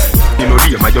game. You know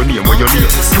name of your name or your name.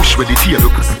 Push with the tail,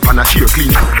 look, pan a chair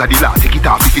clean. Daddy la, take it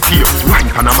off if it here. Wine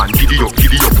pan a man, giddy up,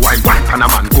 wine pan a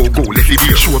man, go, let it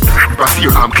be. Show up,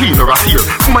 brassiere, I'm clean or brassiere.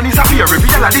 Woman is a fear,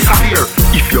 reveal a disappear.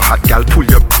 If your hot gal pull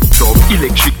your up,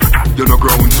 electric, you no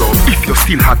grounds up. If you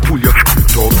still hot, pull your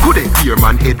up. Good idea,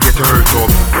 man, head get hurt up.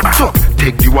 Stop,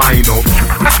 take the wine up.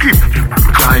 A script,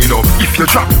 climb up. If you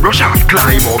drop, rush off,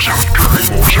 climb up.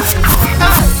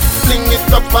 Fling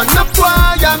it up and up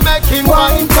while you make him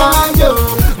wine for you.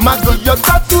 Muggle your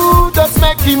tattoo, just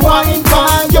make him wine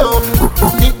for you.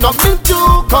 Need nothing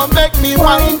to come make me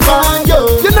wine for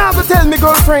you. You never tell me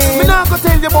girlfriend, me never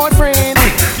tell your boyfriend.